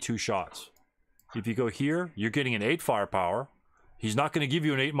 1, maybe 2 shots. If you go here, you're getting an 8 firepower. He's not going to give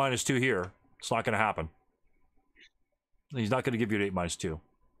you an 8 minus 2 here. It's not going to happen. He's not going to give you an 8 minus 2.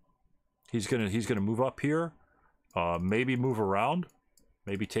 He's gonna move up here, maybe move around,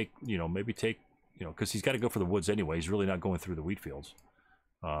 maybe take, because he's got to go for the woods anyway. He's really not going through the wheat fields.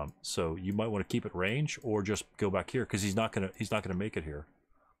 So you might want to keep it range or just go back here, because he's not gonna make it here.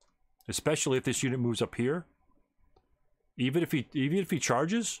 Especially if this unit moves up here. Even if he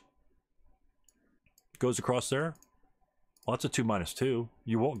charges, goes across there. Well, that's a 2 minus 2.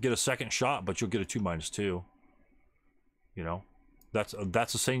 You won't get a second shot, but you'll get a 2 minus 2. You know, that's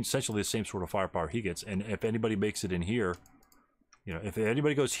the same, essentially the same sort of firepower he gets. And if anybody makes it in here, if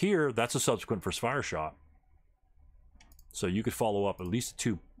anybody goes here, that's a subsequent first fire shot. So you could follow up at least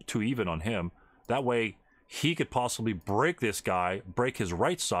 2 even on him. That way he could possibly break this guy, break his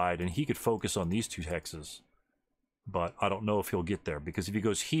right side, and he could focus on these 2 hexes. But I don't know if he'll get there, because if he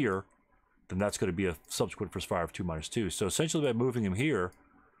goes here, then that's going to be a subsequent first fire of 2 minus 2. So essentially by moving him here,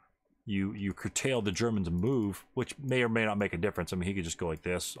 you curtail the Germans' move, which may or may not make a difference. I mean, he could just go like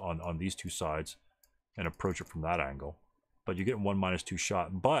this on these 2 sides and approach it from that angle. But you get 1 minus 2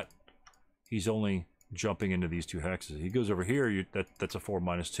 shot. But he's only jumping into these 2 hexes. He goes over here, that's a 4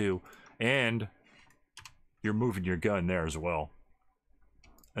 minus 2. And you're moving your gun there as well.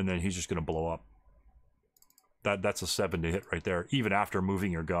 And then he's just going to blow up. That's a 7 to hit right there, even after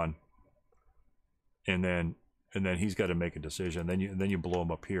moving your gun. And then he's got to make a decision. Then you blow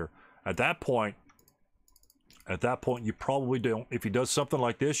him up here. At that point, you probably don't. If he does something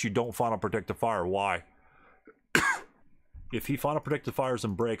like this, you don't final protective fire. Why? If he final protective fires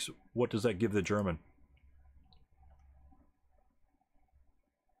and breaks, what does that give the German?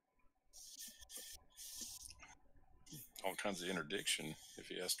 All kinds of interdiction if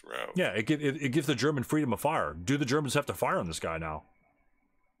he has to route. Yeah, it gives the German freedom of fire. Do the Germans have to fire on this guy now?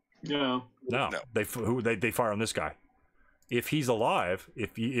 No. No. They fire on this guy. If he's alive,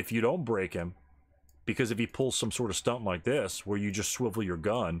 if you don't break him, because if he pulls some sort of stunt like this, where you just swivel your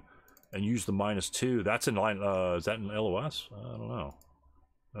gun and use the -2, that's in line. Is that in LOS? I don't know.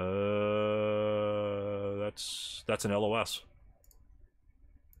 That's an LOS.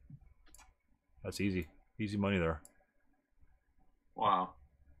 That's easy money there. Wow.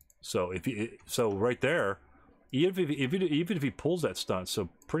 So so right there, even if he pulls that stunt, so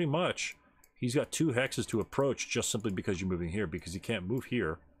pretty much he's got 2 hexes to approach just simply because you're moving here, because he can't move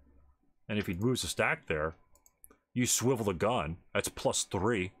here. And if he moves a stack there, you swivel the gun. That's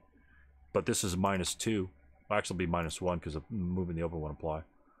 +3, but this is -2. It'll actually be -1 because of moving the open won't apply.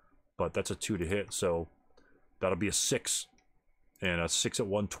 But that's a 2 to hit, so that'll be a 6. And a 6 at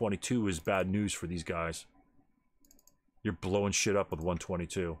 122 is bad news for these guys. You're blowing shit up with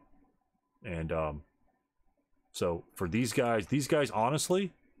 122. And so for these guys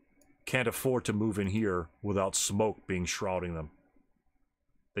honestly can't afford to move in here without smoke being shrouding them.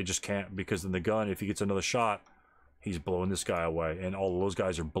 They just can't, because then the gun, if he gets another shot, he's blowing this guy away, and all of those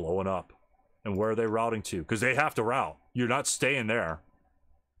guys are blowing up. And where are they routing to? Because they have to route. You're not staying there.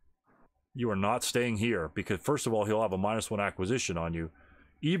 You are not staying here, because first of all, he'll have a -1 acquisition on you.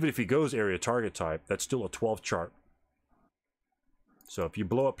 Even if he goes area target type, that's still a 12 chart. So if you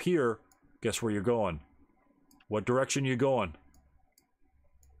blow up here, guess where you're going? What direction are you going?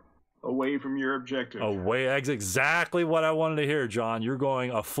 Away from your objective. Away, exactly what I wanted to hear, John. You're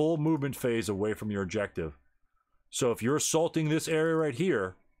going a full movement phase away from your objective. So if you're assaulting this area right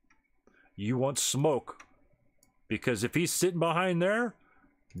here, you want smoke. Because if he's sitting behind there,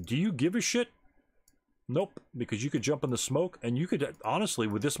 do you give a shit? Nope. Because you could jump in the smoke, and you could, honestly,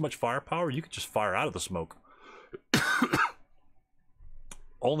 with this much firepower, you could just fire out of the smoke.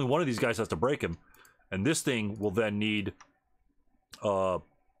 Only one of these guys has to break him. And this thing will then need,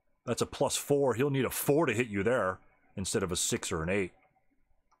 that's a +4. He'll need a 4 to hit you there instead of a 6 or an 8.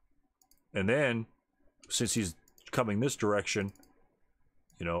 And then, since he's coming this direction,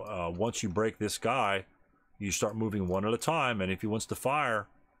 you know, once you break this guy, you start moving one at a time. And if he wants to fire,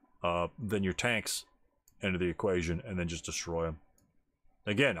 then your tanks enter the equation and then just destroy him.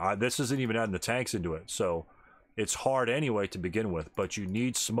 Again, this isn't even adding the tanks into it. So it's hard anyway to begin with, but you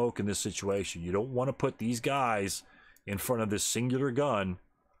need smoke in this situation. You don't want to put these guys in front of this singular gun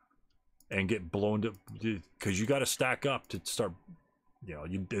and get blown to, because you got to stack up to start, you know,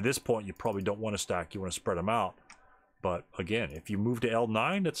 at this point you probably don't want to stack, you want to spread them out. But again, if you move to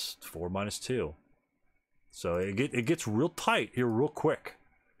L9, that's 4 - 2. So it gets real tight here real quick.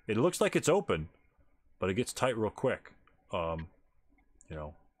 It looks like it's open, but it gets tight real quick. You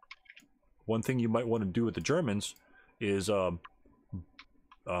know, one thing you might want to do with the Germans is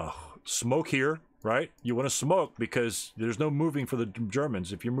smoke here, right? You want to smoke because there's no moving for the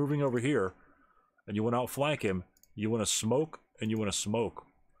Germans. If you're moving over here and you want to outflank him, you want to smoke and you want to smoke.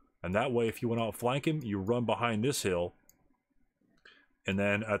 And that way, if you want to outflank him, you run behind this hill. And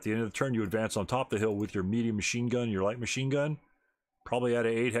then at the end of the turn, you advance on top of the hill with your medium machine gun, your light machine gun. Probably at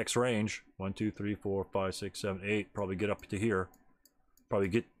an 8 hex range. 1, 2, 3, 4, 5, 6, 7, 8. Probably get up to here.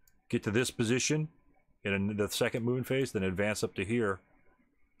 Probably get to this position in the second movement phase, then advance up to here.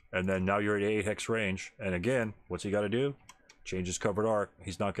 And then now you're at 8 hex range. And again, what's he got to do? Change his covered arc.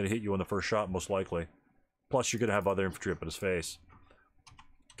 He's not going to hit you on the first shot, most likely. Plus, you're going to have other infantry up in his face.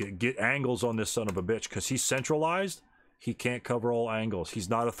 Get angles on this son of a bitch, because he's centralized. He can't cover all angles. He's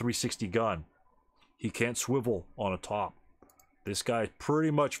not a 360 gun. He can't swivel on a top. This guy pretty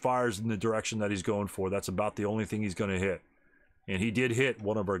much fires in the direction that he's going for. That's about the only thing he's going to hit. And he did hit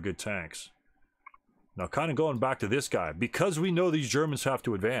one of our good tanks. Now, kind of going back to this guy, because we know these Germans have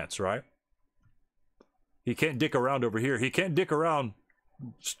to advance, right? He can't dick around over here. He can't dick around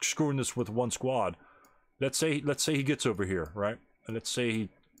screwing this with one squad. Let's say he gets over here, right? And let's say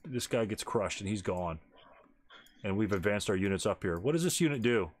this guy gets crushed and he's gone. And we've advanced our units up here. What does this unit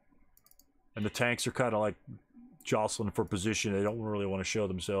do? And the tanks are kind of like jostling for position. They don't really want to show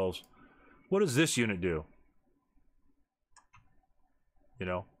themselves. What does this unit do? You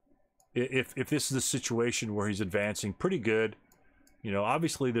know, if this is a situation where he's advancing pretty good, you know,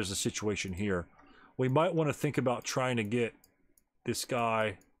 obviously there's a situation here. We might want to think about trying to get this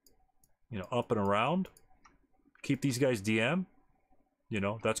guy, you know, up and around. Keep these guys DM. You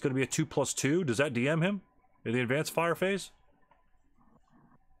know, that's going to be a 2+2. Does that DM him in the advanced fire phase?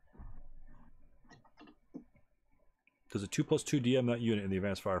 Does a 2+2 DM that unit in the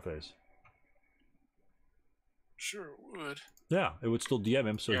advanced fire phase? Sure it would. Yeah, it would still DM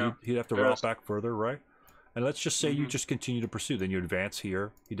him, so Yeah. he'd have to route back further, right? And let's just say you just continue to pursue. Then you advance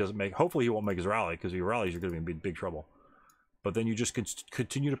here. He doesn't make... Hopefully he won't make his rally, because if he rallies, you're going to be in big trouble. But then you just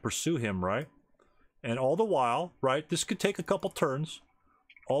continue to pursue him, right? And all the while, right, this could take a couple turns.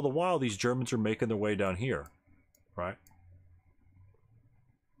 All the while, these Germans are making their way down here, right?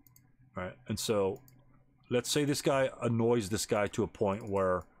 Right, and so let's say this guy annoys this guy to a point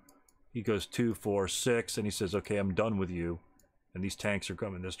where he goes 2, 4, 6, and he says, okay, I'm done with you. And these tanks are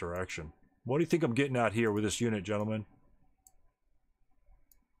coming this direction. What do you think I'm getting at here with this unit, gentlemen?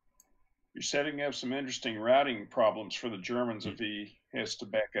 You're setting up some interesting routing problems for the Germans if he has to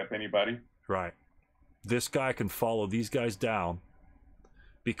back up anybody. Right. This guy can follow these guys down,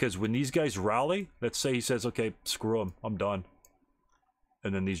 because when these guys rally, let's say he says, okay, screw them, I'm done.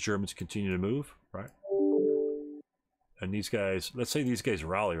 And then these Germans continue to move, right? And these guys, let's say these guys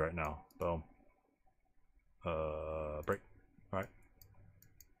rally right now. Boom. Break. All right.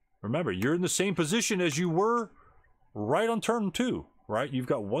 Remember, you're in the same position as you were right on turn 2, right? You've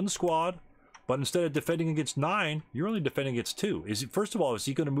got 1 squad, but instead of defending against 9, you're only defending against 2. First of all, is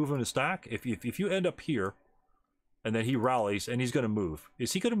he going to move in a stack? If you end up here, and then he rallies, and he's going to move,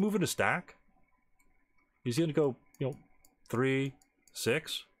 is he going to move in a stack? Is he going to go, 3,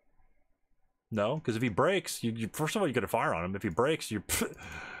 6? No, because if he breaks, you first of all, you got to fire on him. If he breaks, you're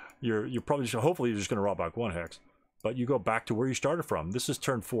probably just, hopefully you're just going to roll back 1 hex. But you go back to where you started from. This is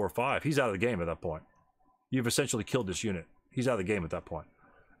turn 4 or 5. He's out of the game at that point. You've essentially killed this unit. He's out of the game at that point.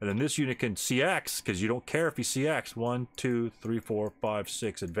 And then this unit can CX, because you don't care if he CX. 1, 2, 3, 4, 5,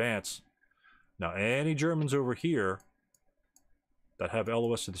 6, advance. Now, any Germans over here that have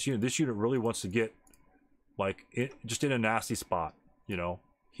LOS to this unit really wants to get, like, just in a nasty spot,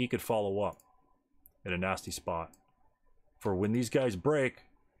 He could follow up in a nasty spot. For when these guys break,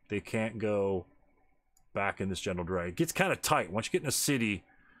 they can't go back in this general direction. It gets kind of tight. Once you get in a city,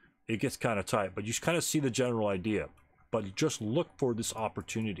 it gets kind of tight. But you kind of see the general idea. But just look for this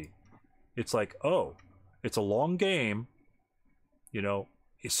opportunity. It's like, oh, it's a long game.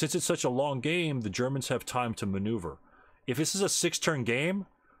 Since it's such a long game, the Germans have time to maneuver. If this is a 6-turn game,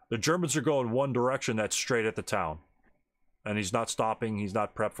 the Germans are going one direction that's straight at the town. And he's not stopping, he's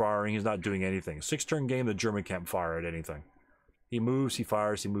not prep firing, he's not doing anything. A 6-turn game, the German can't fire at anything. He moves, he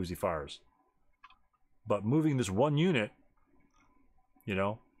fires, he moves, he fires. But moving this one unit,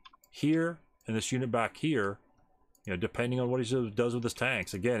 here, and this unit back here, depending on what he does with his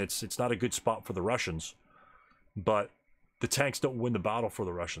tanks. Again, it's not a good spot for the Russians, but the tanks don't win the battle for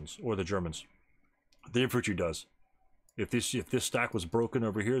the Russians or the Germans. The infantry does. If this stack was broken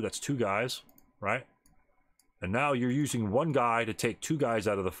over here, that's 2 guys, right? And now you're using 1 guy to take 2 guys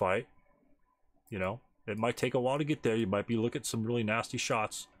out of the fight. It might take a while to get there. You might be looking at some really nasty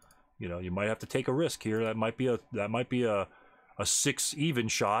shots. You might have to take a risk here. That might be a 6 even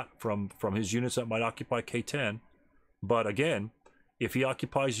shot from his units that might occupy K10. But again, if he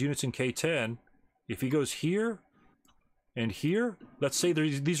occupies units in K10, if he goes here and here, let's say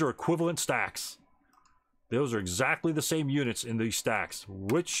these are equivalent stacks. Those are exactly the same units in these stacks.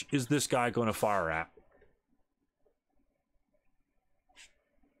 Which is this guy going to fire at?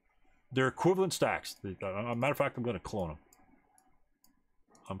 They're equivalent stacks. As a matter of fact, I'm going to clone them.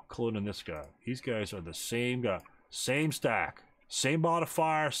 I'm cloning this guy. These guys are the same guy. Same stack. Same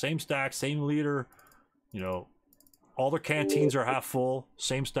modifier, same stack, same leader. All their canteens are half full.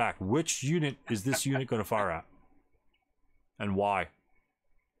 Same stack. Which unit is this unit going to fire at? And why?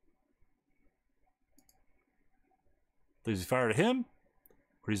 Does he fire to him?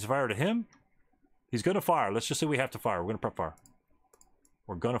 Or does he fire to him? He's going to fire. Let's just say we have to fire. We're going to prep fire.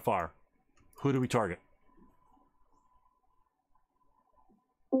 We're going to fire. Who do we target?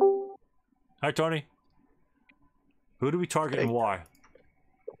 Hi, Tony. Who do we target and why?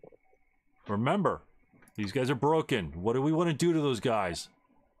 Remember, these guys are broken. What do we want to do to those guys?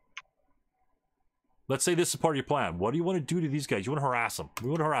 Let's say this is part of your plan. What do you want to do to these guys? You want to harass them. We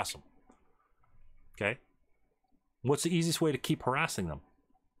want to harass them. Okay? What's the easiest way to keep harassing them?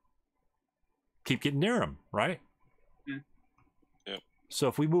 Keep getting near them, right? So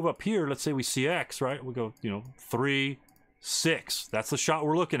if we move up here, let's say we CX, right? We go, 3, 6. That's the shot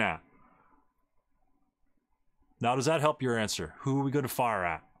we're looking at. Now, does that help your answer? Who are we going to fire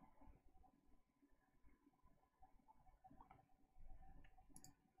at?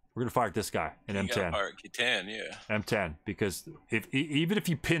 We're going to fire at this guy in M10. Fire at K10, yeah. M10, because even if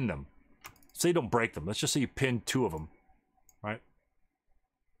you pin them, say you don't break them. Let's just say you pin 2 of them, right?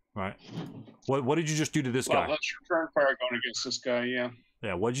 Right. What did you just do to this guy? That's your turn fire going against this guy, yeah.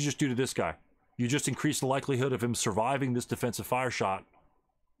 Yeah, what did you just do to this guy? You just increased the likelihood of him surviving this defensive fire shot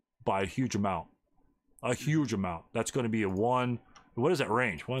by a huge amount. A huge amount. That's going to be a 1. What is that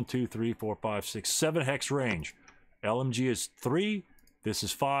range? 1, 2, 3, 4, 5, 6, 7 hex range. LMG is 3. This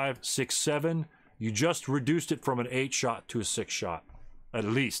is 5, 6, 7. You just reduced it from an 8 shot to a 6 shot, at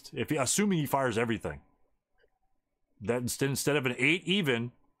least. Assuming he fires everything. That instead of an 8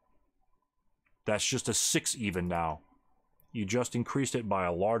 even, that's just a 6 even now. You just increased it by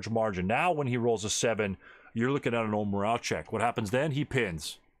a large margin. Now when he rolls a 7, you're looking at an old morale check. What happens then? He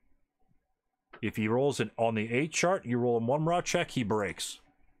pins. If he rolls it on the 8 chart, you roll him 1 morale check, he breaks.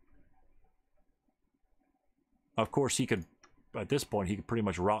 Of course, he could, at this point, he could pretty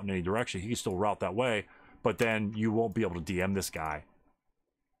much route in any direction. He can still route that way, but then you won't be able to DM this guy.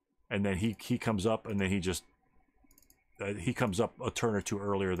 And then he comes up, and then he comes up a turn or two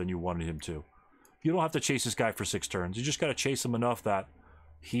earlier than you wanted him to. You don't have to chase this guy for 6 turns. You just got to chase him enough that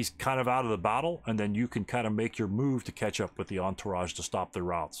he's kind of out of the battle, and then you can kind of make your move to catch up with the entourage to stop their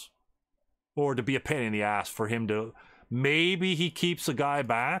routes. Or to be a pain in the ass for him to... Maybe he keeps the guy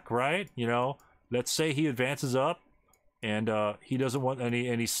back, right? You know, let's say he advances up, and he doesn't want any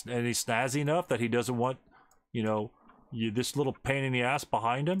snazzy enough that he doesn't want, you know, this little pain in the ass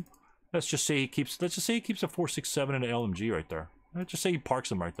behind him. Let's just say he keeps a 4.67 and an LMG right there. Let's just say he parks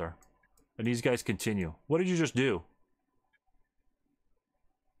them right there. And these guys continue. What did you just do?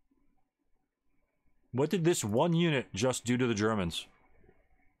 What did this one unit just do to the Germans?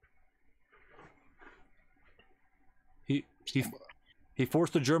 He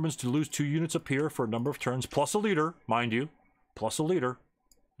forced the Germans to lose 2 units up here for a number of turns, plus a leader, mind you. Plus a leader.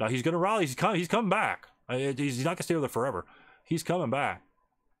 Now he's going to rally. He's coming back. He's not going to stay there forever. He's coming back.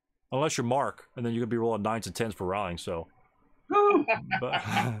 Unless you're Mark, and then you're going to be rolling 9s and 10s for rallying, so... but,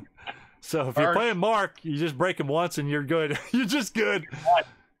 so if you're playing Mark, you just break him once and you're good. You're just good.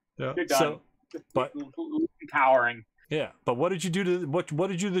 Yeah. You're done. So, but empowering. yeah, but what did you do to what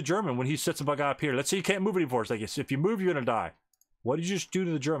did you do to the German when he sets a guy up here? Let's say you can't move anymore. It's like if you move, you're gonna die. What did you just do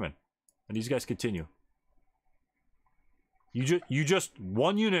to the German? And these guys continue. You just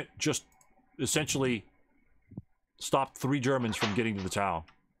one unit just essentially stopped 3 Germans from getting to the town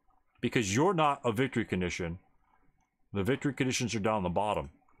because you're not a victory condition. The victory conditions are down the bottom.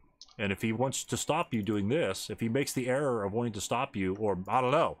 And if he wants to stop you doing this, if he makes the error of wanting to stop you, or I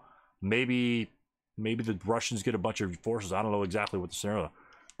don't know, maybe the Russians get a bunch of forces. I don't know exactly what the scenario is.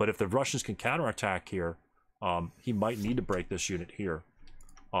 But if the Russians can counterattack here, he might need to break this unit here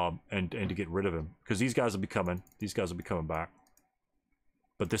and to get rid of him. Because these guys will be coming. These guys will be coming back.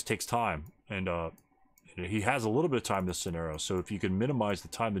 But this takes time. And he has a little bit of time in this scenario. So if you can minimize the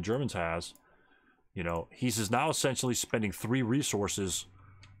time the Germans has, you know, he's now essentially spending 3 resources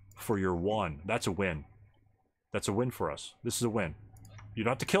for your 1. That's a win. That's a win for us. This is a win. You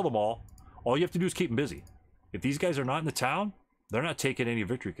don't have to kill them all. All you have to do is keep them busy. If these guys are not in the town, they're not taking any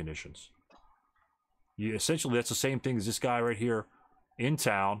victory conditions. Essentially, that's the same thing as this guy right here in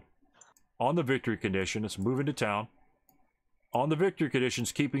town on the victory condition. It's moving to town. On the victory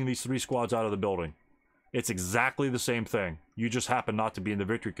conditions, keeping these 3 squads out of the building. It's exactly the same thing. You just happen not to be in the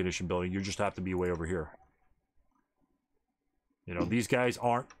victory condition building. You just have to be way over here. You know, these guys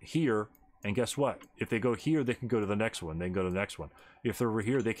aren't here, and guess what? If they go here, they can go to the next one. They can go to the next one. If they're over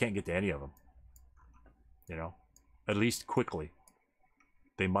here, they can't get to any of them. You know, at least quickly.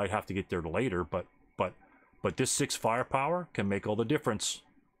 They might have to get there later, but this 6 firepower can make all the difference.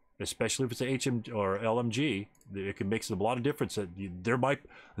 Especially if it's a HM or LMG, it can make a lot of difference.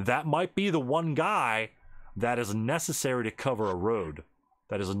 That might be the one guy that is necessary to cover a road,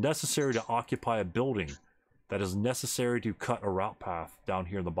 that is necessary to occupy a building, that is necessary to cut a route path down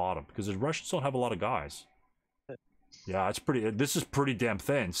here in the bottom, because the Russians don't have a lot of guys. Yeah, this is pretty damn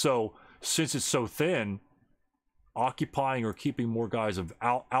thin. So since it's so thin, occupying or keeping more guys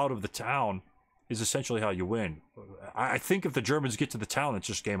out of the town is essentially how you win. I think if the Germans get to the town, it's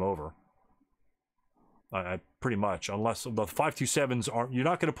just game over. Pretty much, unless the 5.27s aren't. You're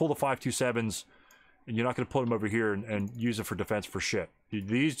not going to pull the 5.27s, and you're not going to pull them over here and use it for defense for shit.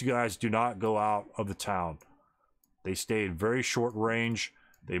 These guys do not go out of the town. They stay in very short range.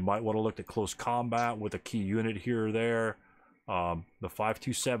 They might want to look at close combat with a key unit here or there. The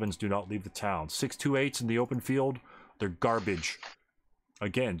 5.27s do not leave the town. 6.28s in the open field, they're garbage.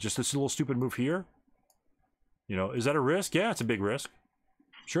 Again, just this little stupid move here. You know, is that a risk? Yeah, it's a big risk.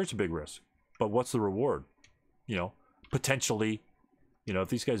 Sure, it's a big risk. But what's the reward? You know, potentially, you know, if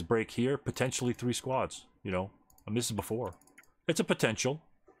these guys break here, potentially 3 squads. You know, and this is before. It's a potential.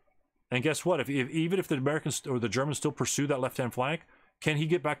 And guess what? Even if the Americans or the Germans still pursue that left-hand flank, can he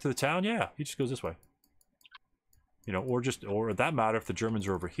get back to the town? Yeah, he just goes this way. You know, or at that matter, if the Germans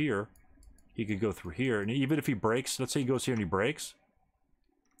are over here, he could go through here. And even if he breaks, let's say he goes here and he breaks,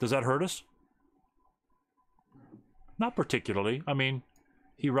 does that hurt us? Not particularly. I mean,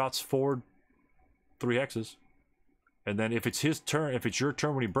 he routes forward 3 hexes. And then if it's his turn, if it's your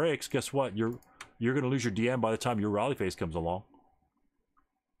turn when he breaks, guess what? You're going to lose your DM by the time your rally phase comes along.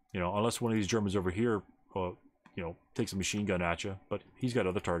 You know, unless one of these Germans over here, you know, takes a machine gun at you. But he's got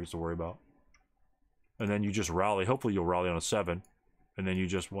other targets to worry about. and then you just rally. Hopefully you'll rally on a 7, and then you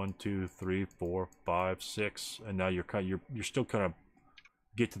just 1, 2, 3, 4, 5, 6, and now you're still kind of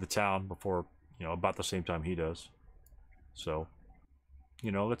get to the town before, you know, about the same time he does. So,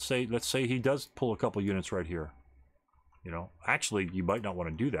 you know, let's say he does pull a couple units right here. You know, actually, you might not want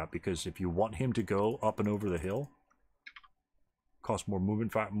to do that, because if you want him to go up and over the hill, cost more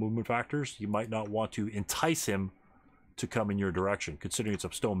movement factors, you might not want to entice him to come in your direction. Considering it's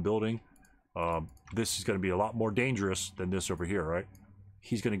a stone building, this is going to be a lot more dangerous than this over here, right?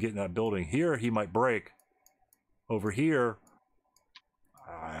 He's going to get in that building. Here, he might break. Over here,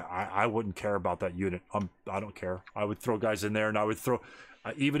 I wouldn't care about that unit. I don't care. I would throw guys in there, and I would throw...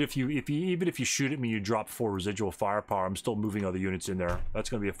 even if you shoot at me, you drop 4 residual firepower, I'm still moving other units in there. That's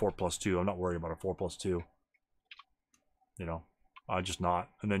going to be a 4+2. I'm not worried about a 4+2. You know, I'm just not.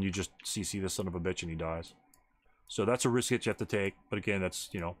 And then you just CC this son of a bitch and he dies. So that's a risk that you have to take. But again, that's,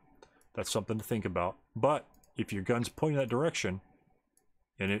 you know, that's something to think about. But if your gun's pointing that direction,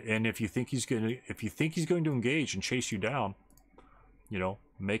 and if you think he's going to engage and chase you down, you know,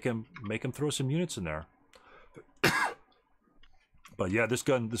 make him throw some units in there. But yeah, this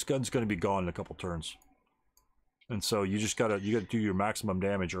gun's going to be gone in a couple turns, and so you gotta do your maximum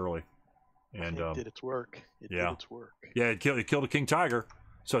damage early. And it did its work. It did its work. Yeah, it killed a King Tiger.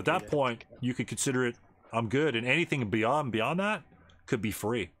 So at that point, you could consider it, I'm good, and anything beyond that could be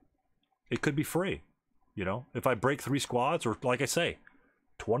free. It could be free. You know, if I break 3 squads, or like I say,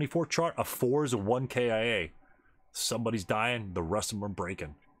 24 chart, a 4 is a 1 KIA. Somebody's dying, the rest of them are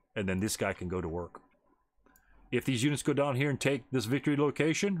breaking, and then this guy can go to work. If these units go down here and take this victory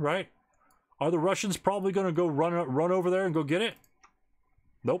location, right? Are the Russians probably going to go run over there and go get it?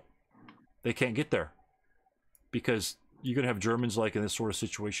 Nope. They can't get there. Because you're going to have Germans like in this sort of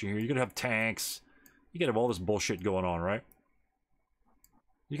situation here. You're going to have tanks. You're going to have all this bullshit going on, right?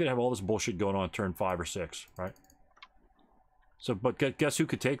 You're going to have all this bullshit going on turn 5 or 6, right? So, but guess who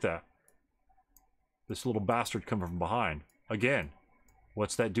could take that? This little bastard coming from behind. Again,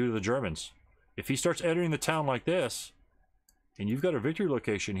 what's that do to the Germans? If he starts entering the town like this, and you've got a victory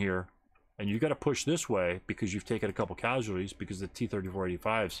location here, and you've got to push this way because you've taken a couple casualties because the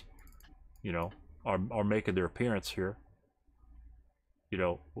T-3485s, you know, are making their appearance here. You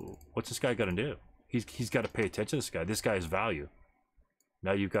know, what's this guy going to do? He's got to pay attention to this guy. This guy has value.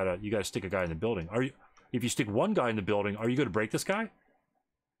 Now you got to stick a guy in the building. If you stick one guy in the building, are you going to break this guy?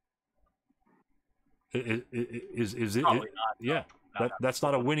 Is it? Probably not. Yeah, that's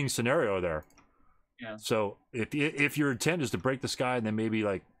not a winning scenario there. Yeah. So if your intent is to break this guy and then maybe,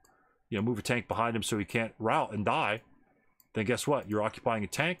 like, you know, move a tank behind him so he can't rout and die, then guess what? You're occupying a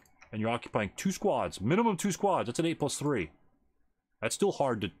tank and you're occupying 2 squads, minimum 2 squads. That's an 8+3. That's still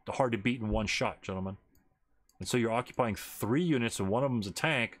hard to beat in one shot, gentlemen. And so you're occupying 3 units, and one of them's a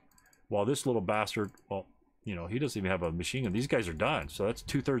tank, while this little bastard, well, you know, he doesn't even have a machine gun. These guys are done. So that's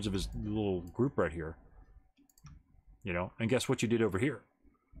 2/3 of his little group right here. You know, and guess what you did over here?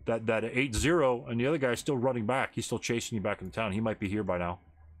 That 8-0, and the other guy's still running back. He's still chasing you back in town. He might be here by now.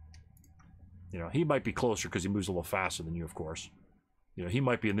 You know, he might be closer because he moves a little faster than you, of course. You know, he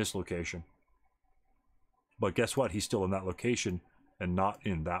might be in this location. But guess what? He's still in that location and not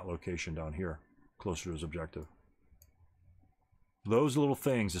in that location down here, closer to his objective. Those little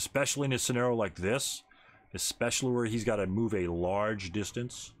things, especially in a scenario like this, especially where he's got to move a large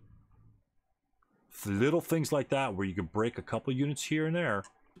distance, little things like that where you can break a couple units here and there.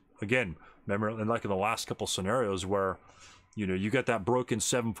 Again, remember, like in the last couple scenarios where, you know, you got that broken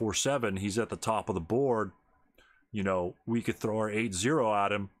 747, he's at the top of the board, you know, we could throw our 8-0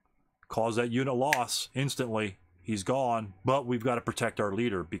 at him, cause that unit loss instantly, he's gone, but we've got to protect our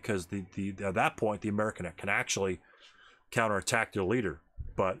leader, because at that point the American can actually counterattack their leader.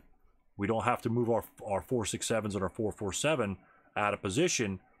 But we don't have to move our 4.67s and our 4.47 out of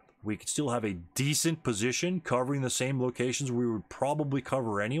position. We could still have a decent position covering the same locations we would probably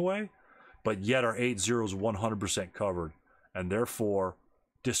cover anyway, but yet our 8-0 is 100% covered, and therefore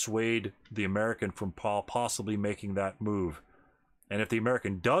dissuade the American from possibly making that move. And if the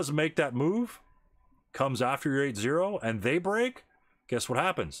American does make that move, comes after your 8-0, and they break, guess what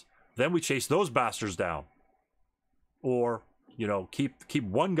happens? Then we chase those bastards down. Or, you know, keep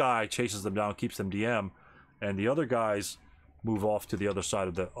one guy chases them down, keeps them DM, and the other guys move off to the other side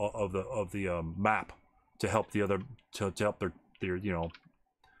of the map to help the other to help their you know,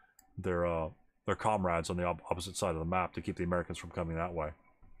 their comrades on the opposite side of the map to keep the Americans from coming that way.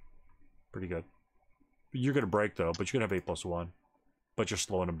 Pretty good. You're gonna break though, but you're gonna have 8+1, but you're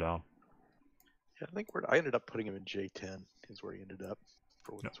slowing them down. Yeah, I think I ended up putting him in J10 is where he ended up,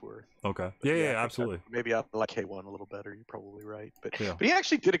 for what it's worth. Okay. But yeah, absolutely. Maybe I like K1 a little better. You're probably right, but yeah. but he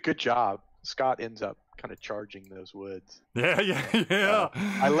actually did a good job. Scott ends up kind of charging those woods. Yeah.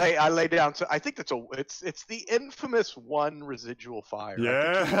 I lay down. So I think it's the infamous one residual fire.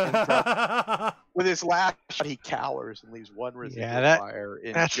 I think he ends up, Yeah. with his last shot, he cowers and leaves one residual fire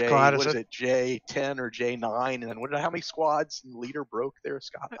in that J. squad What is is it? J10 or J9? And then how many squads and leader broke there,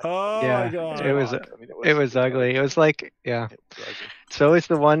 Scott? Oh Yeah, my God. it was it was ugly. It was like, yeah. It was ugly. It's always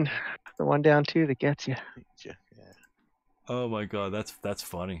the one down two that gets you. Yeah. Oh my God, that's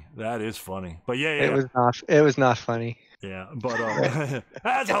funny. That is funny. But yeah. It was not funny. Yeah, but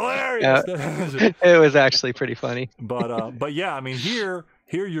that's hilarious. It was actually pretty funny. But yeah, I mean here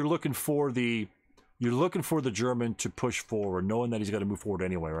you're looking for the German to push forward, knowing that he's got to move forward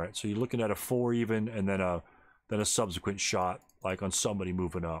anyway, right? So you're looking at a 4 even, and then a subsequent shot like on somebody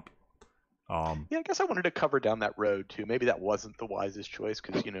moving up. Yeah, I guess I wanted to cover down that road too. Maybe that wasn't the wisest choice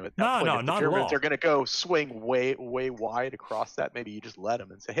because at that point, if the Germans are going to go swing way wide across that, maybe you just let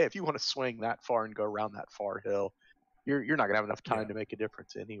them and say, hey, if you want to swing that far and go around that far hill, you're not going to have enough time to make a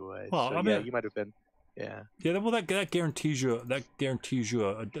difference anyway. Well, so, I mean, you might have been. Yeah. Yeah. Well, that guarantees you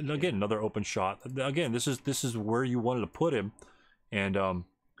again another open shot. Again, this is where you wanted to put him, and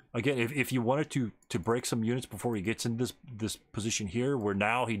again, if you wanted to break some units before he gets in this position here, where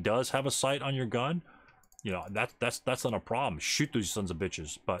now he does have a sight on your gun, that's not a problem. Shoot those sons of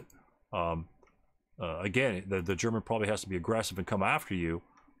bitches. But again, the German probably has to be aggressive and come after you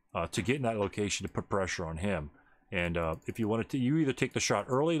to get in that location to put pressure on him. And if you wanted to, you either take the shot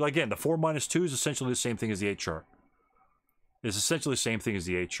early. Again, the 4-2 is essentially the same thing as the 8 chart. It's essentially the same thing as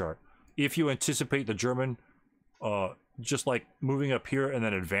the 8 chart. If you anticipate the German just like moving up here and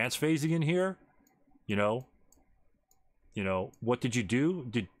then advance phasing in here, what did you do?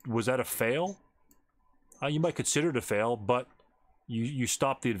 Was that a fail? You might consider it a fail, but you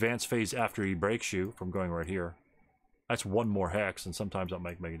stop the advance phase after he breaks you from going right here. That's one more hex, and sometimes that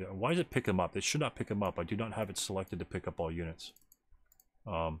might make it. Why does it pick him up? It should not pick him up. I do not have it selected to pick up all units.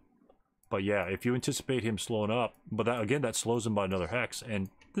 But yeah, if you anticipate him slowing up, but that slows him by another hex. And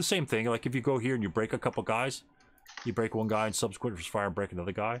the same thing, like if you go here and you break a couple guys, you break one guy and subsequent fire and break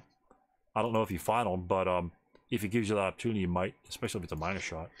another guy. I don't know if you final, but if he gives you the opportunity, you might, especially if it's a minus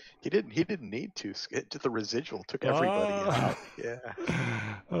shot. He didn't need to. The residual took everybody out. Yeah.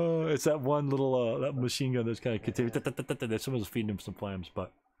 Oh, it's that one little that machine gun that's kind of continuing. Someone's feeding him some flames,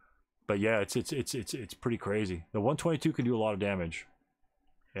 but yeah, it's pretty crazy. The 122 can do a lot of damage.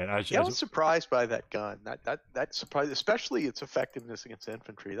 And I was surprised by that gun. That surprised, especially its effectiveness against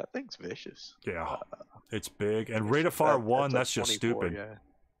infantry. That thing's vicious. Yeah, it's big. And rate of fire 1, that's just stupid. Yeah.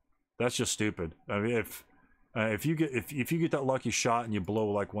 That's just stupid. I mean, if you get that lucky shot and you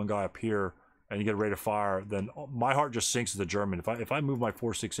blow like one guy up here and you get a rate of fire, then my heart just sinks as a German. If I move my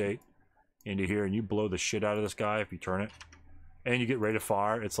 4.68 into here and you blow the shit out of this guy, if you turn it, and you get rate of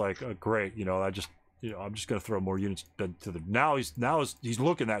fire, it's like great. I'm just gonna throw more units to the. Now he's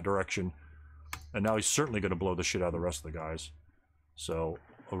looking that direction, and now he's certainly gonna blow the shit out of the rest of the guys. So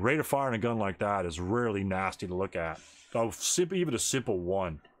a rate of fire in a gun like that is really nasty to look at. Even a simple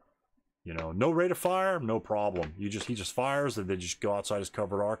 1. No rate of fire, no problem. He just fires, and they just go outside his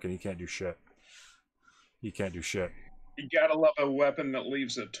covered arc, and he can't do shit. You gotta love a weapon that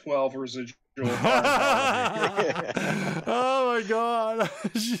leaves a 12 residual fire. Oh my God!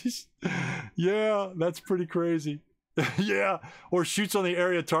 Yeah, that's pretty crazy. Yeah, or shoots on the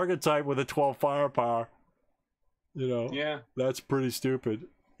area target type with a 12 firepower. Yeah, that's pretty stupid.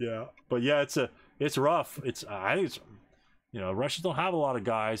 Yeah, but yeah, it's rough. I think it's Russians don't have a lot of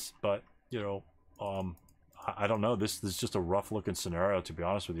guys, but I don't know. This is just a rough looking scenario, to be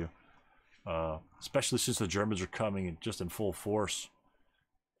honest with you. Especially since the Germans are coming just in full force.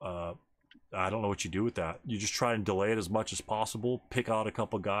 I don't know what you do with that. You just try and delay it as much as possible, pick out a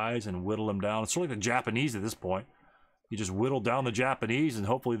couple guys and whittle them down. It's sort of like the Japanese at this point. You just whittle down the Japanese and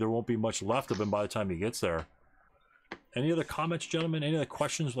hopefully there won't be much left of him by the time he gets there. Any other comments, gentlemen? Any other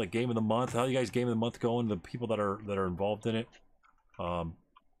questions, like game of the month? How are you guys game of the month going? The people that are involved in it.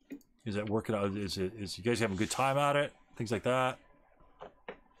 Is it working out? Is you guys having a good time at it? Things like that.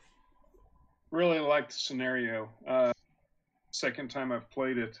 Really like the scenario. Second time I've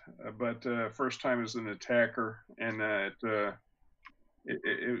played it, but first time as an attacker, and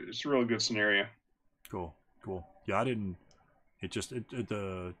it's a really good scenario. Cool. Yeah, I didn't. Just the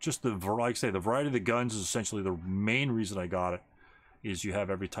variety. Like I say, the variety of the guns is essentially the main reason I got it. Is you have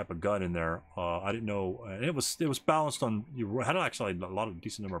every type of gun in there. I didn't know, and it was balanced on. You had actually a lot of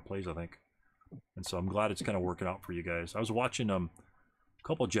decent number of plays, I think, and so I'm glad it's kind of working out for you guys. I was watching a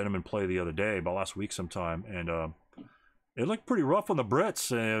couple of gentlemen play the other day, about last week sometime, and it looked pretty rough on the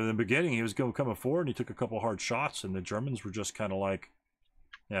Brits. In the beginning, he was coming forward, and he took a couple hard shots, and the Germans were just kind of like,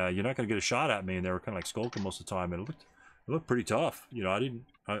 Yeah, you're not going to get a shot at me, and they were kind of like skulking most of the time, and it looked pretty tough. You know,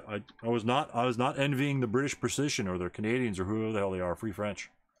 I was not envying the British precision or the Canadians or whoever the hell they are, Free French.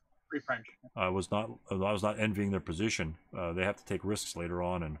 Free French. I was not envying their position. They have to take risks later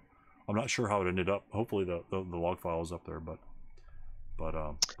on, and I'm not sure how it ended up. Hopefully the log file is up there, but it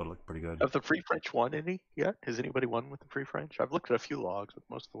looked pretty good. Have the Free French won any yet? Has anybody won with the Free French? I've looked at a few logs, but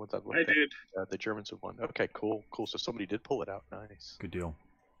most of the ones I've looked at, the Germans have won. Okay, cool. So somebody did pull it out. Nice. Good deal.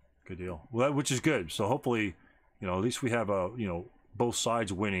 Well, which is good. So hopefully, you know, at least we have both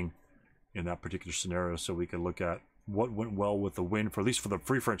sides winning in that particular scenario, so we can look at what went well with the win, for at least for the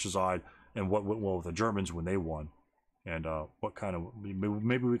Free French side, and what went well with the Germans when they won, and what kind of,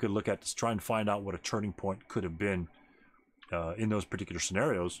 maybe we could look at this, try and find out what a turning point could have been in those particular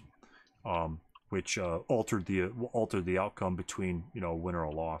scenarios, which altered the outcome between, you know, a win or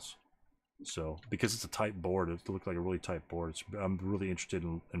a loss. So because it's a tight board, it looked like a really tight board. I'm really interested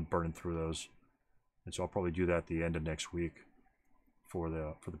in burning through those, and so I'll probably do that at the end of next week for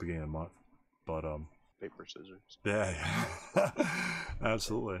the beginning of the month. But paper scissors. Yeah.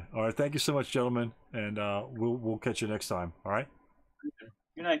 Absolutely. All right, thank you so much, gentlemen, and we'll catch you next time. All right.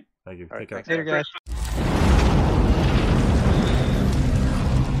 Good night. Thank you. All right, take care. Later, guys.